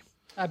to see.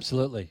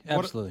 Absolutely.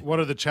 What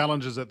are the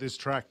challenges at this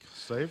track,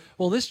 Steve?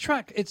 Well, this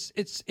track, it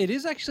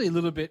is actually a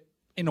little bit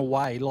in a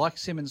way, like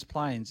Symmons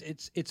Plains.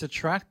 It's a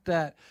track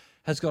that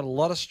has got a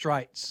lot of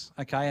straights,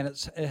 okay, and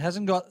it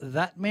hasn't got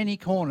that many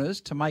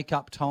corners to make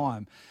up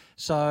time.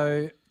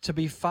 So to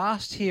be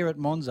fast here at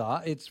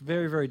Monza, it's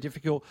very, very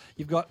difficult.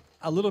 You've got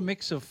a little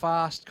mix of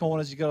fast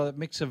corners. You've got a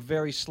mix of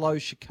very slow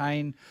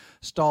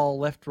chicane-style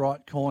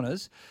left-right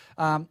corners.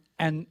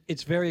 And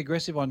it's very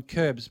aggressive on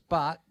curbs,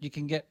 but you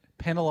can get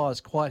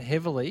penalised quite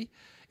heavily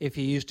if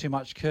you use too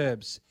much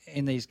curbs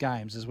in these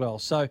games as well.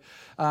 So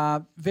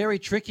very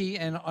tricky,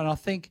 and I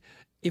think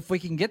if we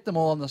can get them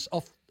all on this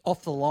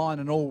off the line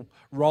and all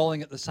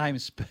rolling at the same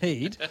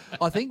speed,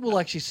 I think we'll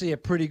actually see a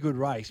pretty good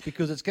race,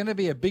 because it's going to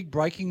be a big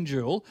braking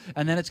duel,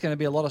 and then it's going to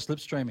be a lot of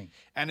slipstreaming.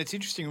 And it's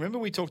interesting. Remember,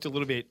 we talked a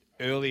little bit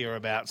earlier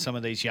about some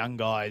of these young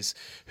guys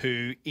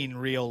who in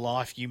real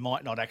life you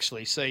might not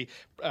actually see.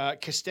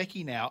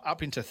 Kostecki now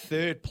up into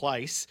third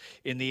place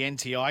in the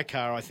NTI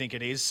car, I think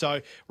it is.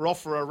 So we're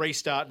off for a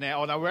restart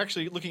now. Oh, no, we're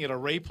actually looking at a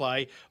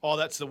replay. Oh,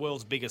 that's the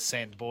world's biggest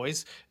send,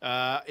 boys.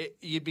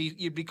 You'd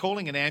be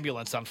calling an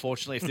ambulance,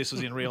 unfortunately, if this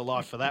was in real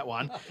life for that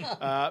one.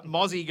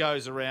 Mozzie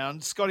goes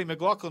around. Scotty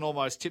McLaughlin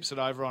almost tips it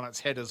over on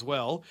its head as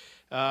well.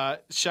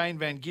 Shane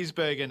Van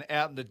Gisbergen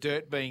out in the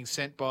dirt being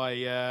sent by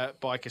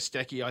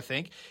Kostecki, I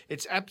think.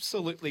 It's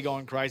absolutely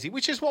gone crazy,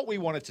 which is what we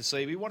wanted to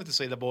see. We wanted to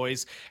see the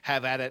boys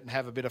have at it and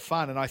have a bit of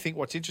fun. And I think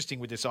what's interesting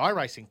with this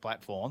iRacing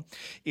platform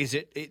is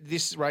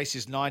this race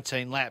is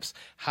 19 laps.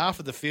 Half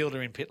of the field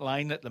are in pit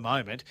lane at the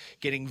moment,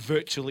 getting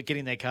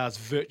their cars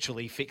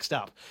virtually fixed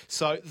up.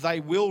 So they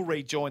will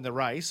rejoin the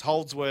race.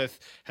 Holdsworth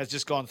has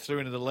just gone through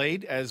into the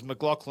lead as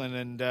McLaughlin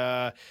and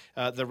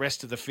the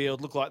rest of the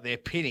field look like they're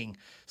pitting.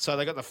 So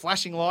they got the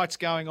flashing lights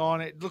going on.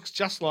 It looks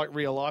just like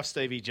real life,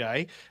 Stevie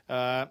J,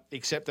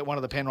 except that one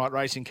of the Penrite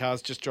racing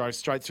cars just drove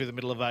straight through the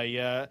middle of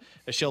a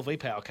Shell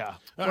V-Power car.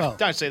 Well,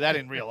 don't see that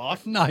in real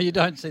life. No, you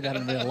don't see that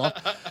in real life.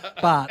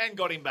 But and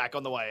got him back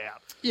on the way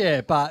out.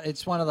 Yeah, but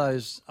it's one of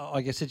those,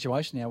 I guess,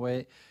 situation now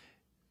where,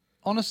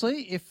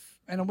 honestly,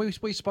 and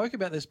we spoke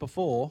about this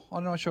before.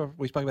 I'm not sure if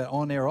we spoke about it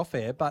on air or off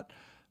air, but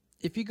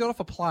if you got off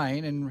a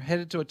plane and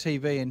headed to a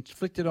TV and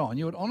flicked it on,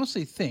 you would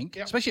honestly think,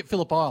 especially at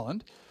Phillip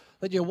Island,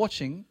 that you're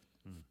watching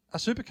a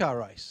supercar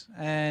race.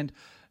 And,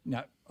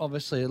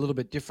 obviously a little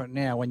bit different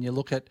now when you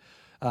look at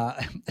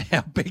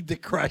how big the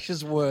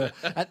crashes were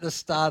at the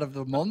start of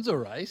the Monza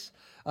race.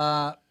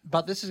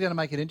 But this is going to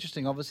make it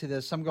interesting. Obviously,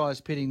 there's some guys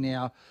pitting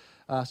now.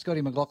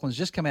 Scotty McLaughlin's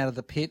just come out of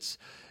the pits.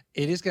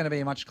 It is going to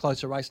be a much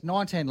closer race.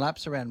 19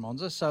 laps around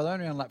Monza, so they're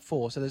only on lap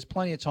 4, so there's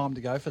plenty of time to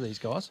go for these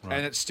guys. Right.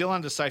 And it's still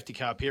under safety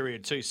car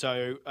period too,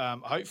 so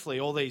hopefully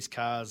all these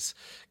cars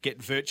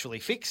get virtually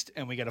fixed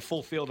and we get a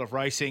full field of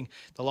racing.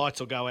 The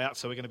lights will go out,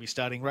 so we're going to be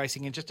starting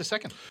racing in just a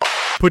second.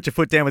 Put your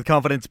foot down with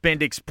confidence.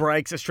 Bendix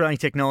Brakes, Australian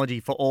technology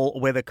for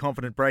all-weather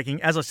confident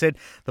braking. As I said,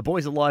 the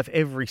boys are live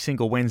every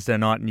single Wednesday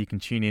night, and you can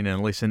tune in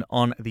and listen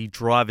on the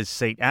Driver's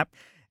Seat app.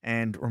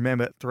 And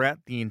remember, throughout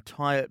the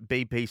entire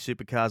BP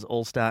Supercars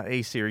All-Star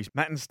eSeries,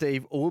 Matt and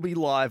Steve will be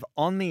live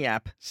on the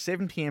app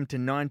 7 p.m. to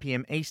 9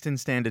 p.m. Eastern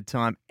Standard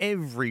Time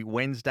every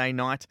Wednesday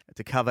night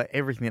to cover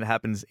everything that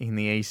happens in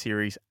the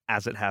eSeries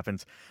as it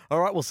happens. All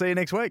right, we'll see you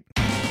next week.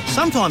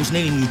 Sometimes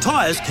needing new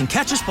tyres can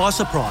catch us by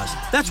surprise.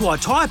 That's why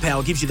Tyre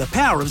Power gives you the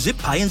power of zip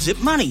pay and zip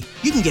money.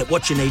 You can get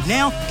what you need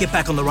now, get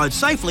back on the road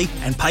safely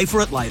and pay for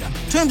it later.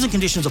 Terms and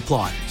conditions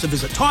apply. So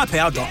visit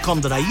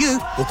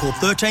tyrepower.com.au or call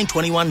 13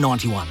 21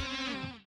 91.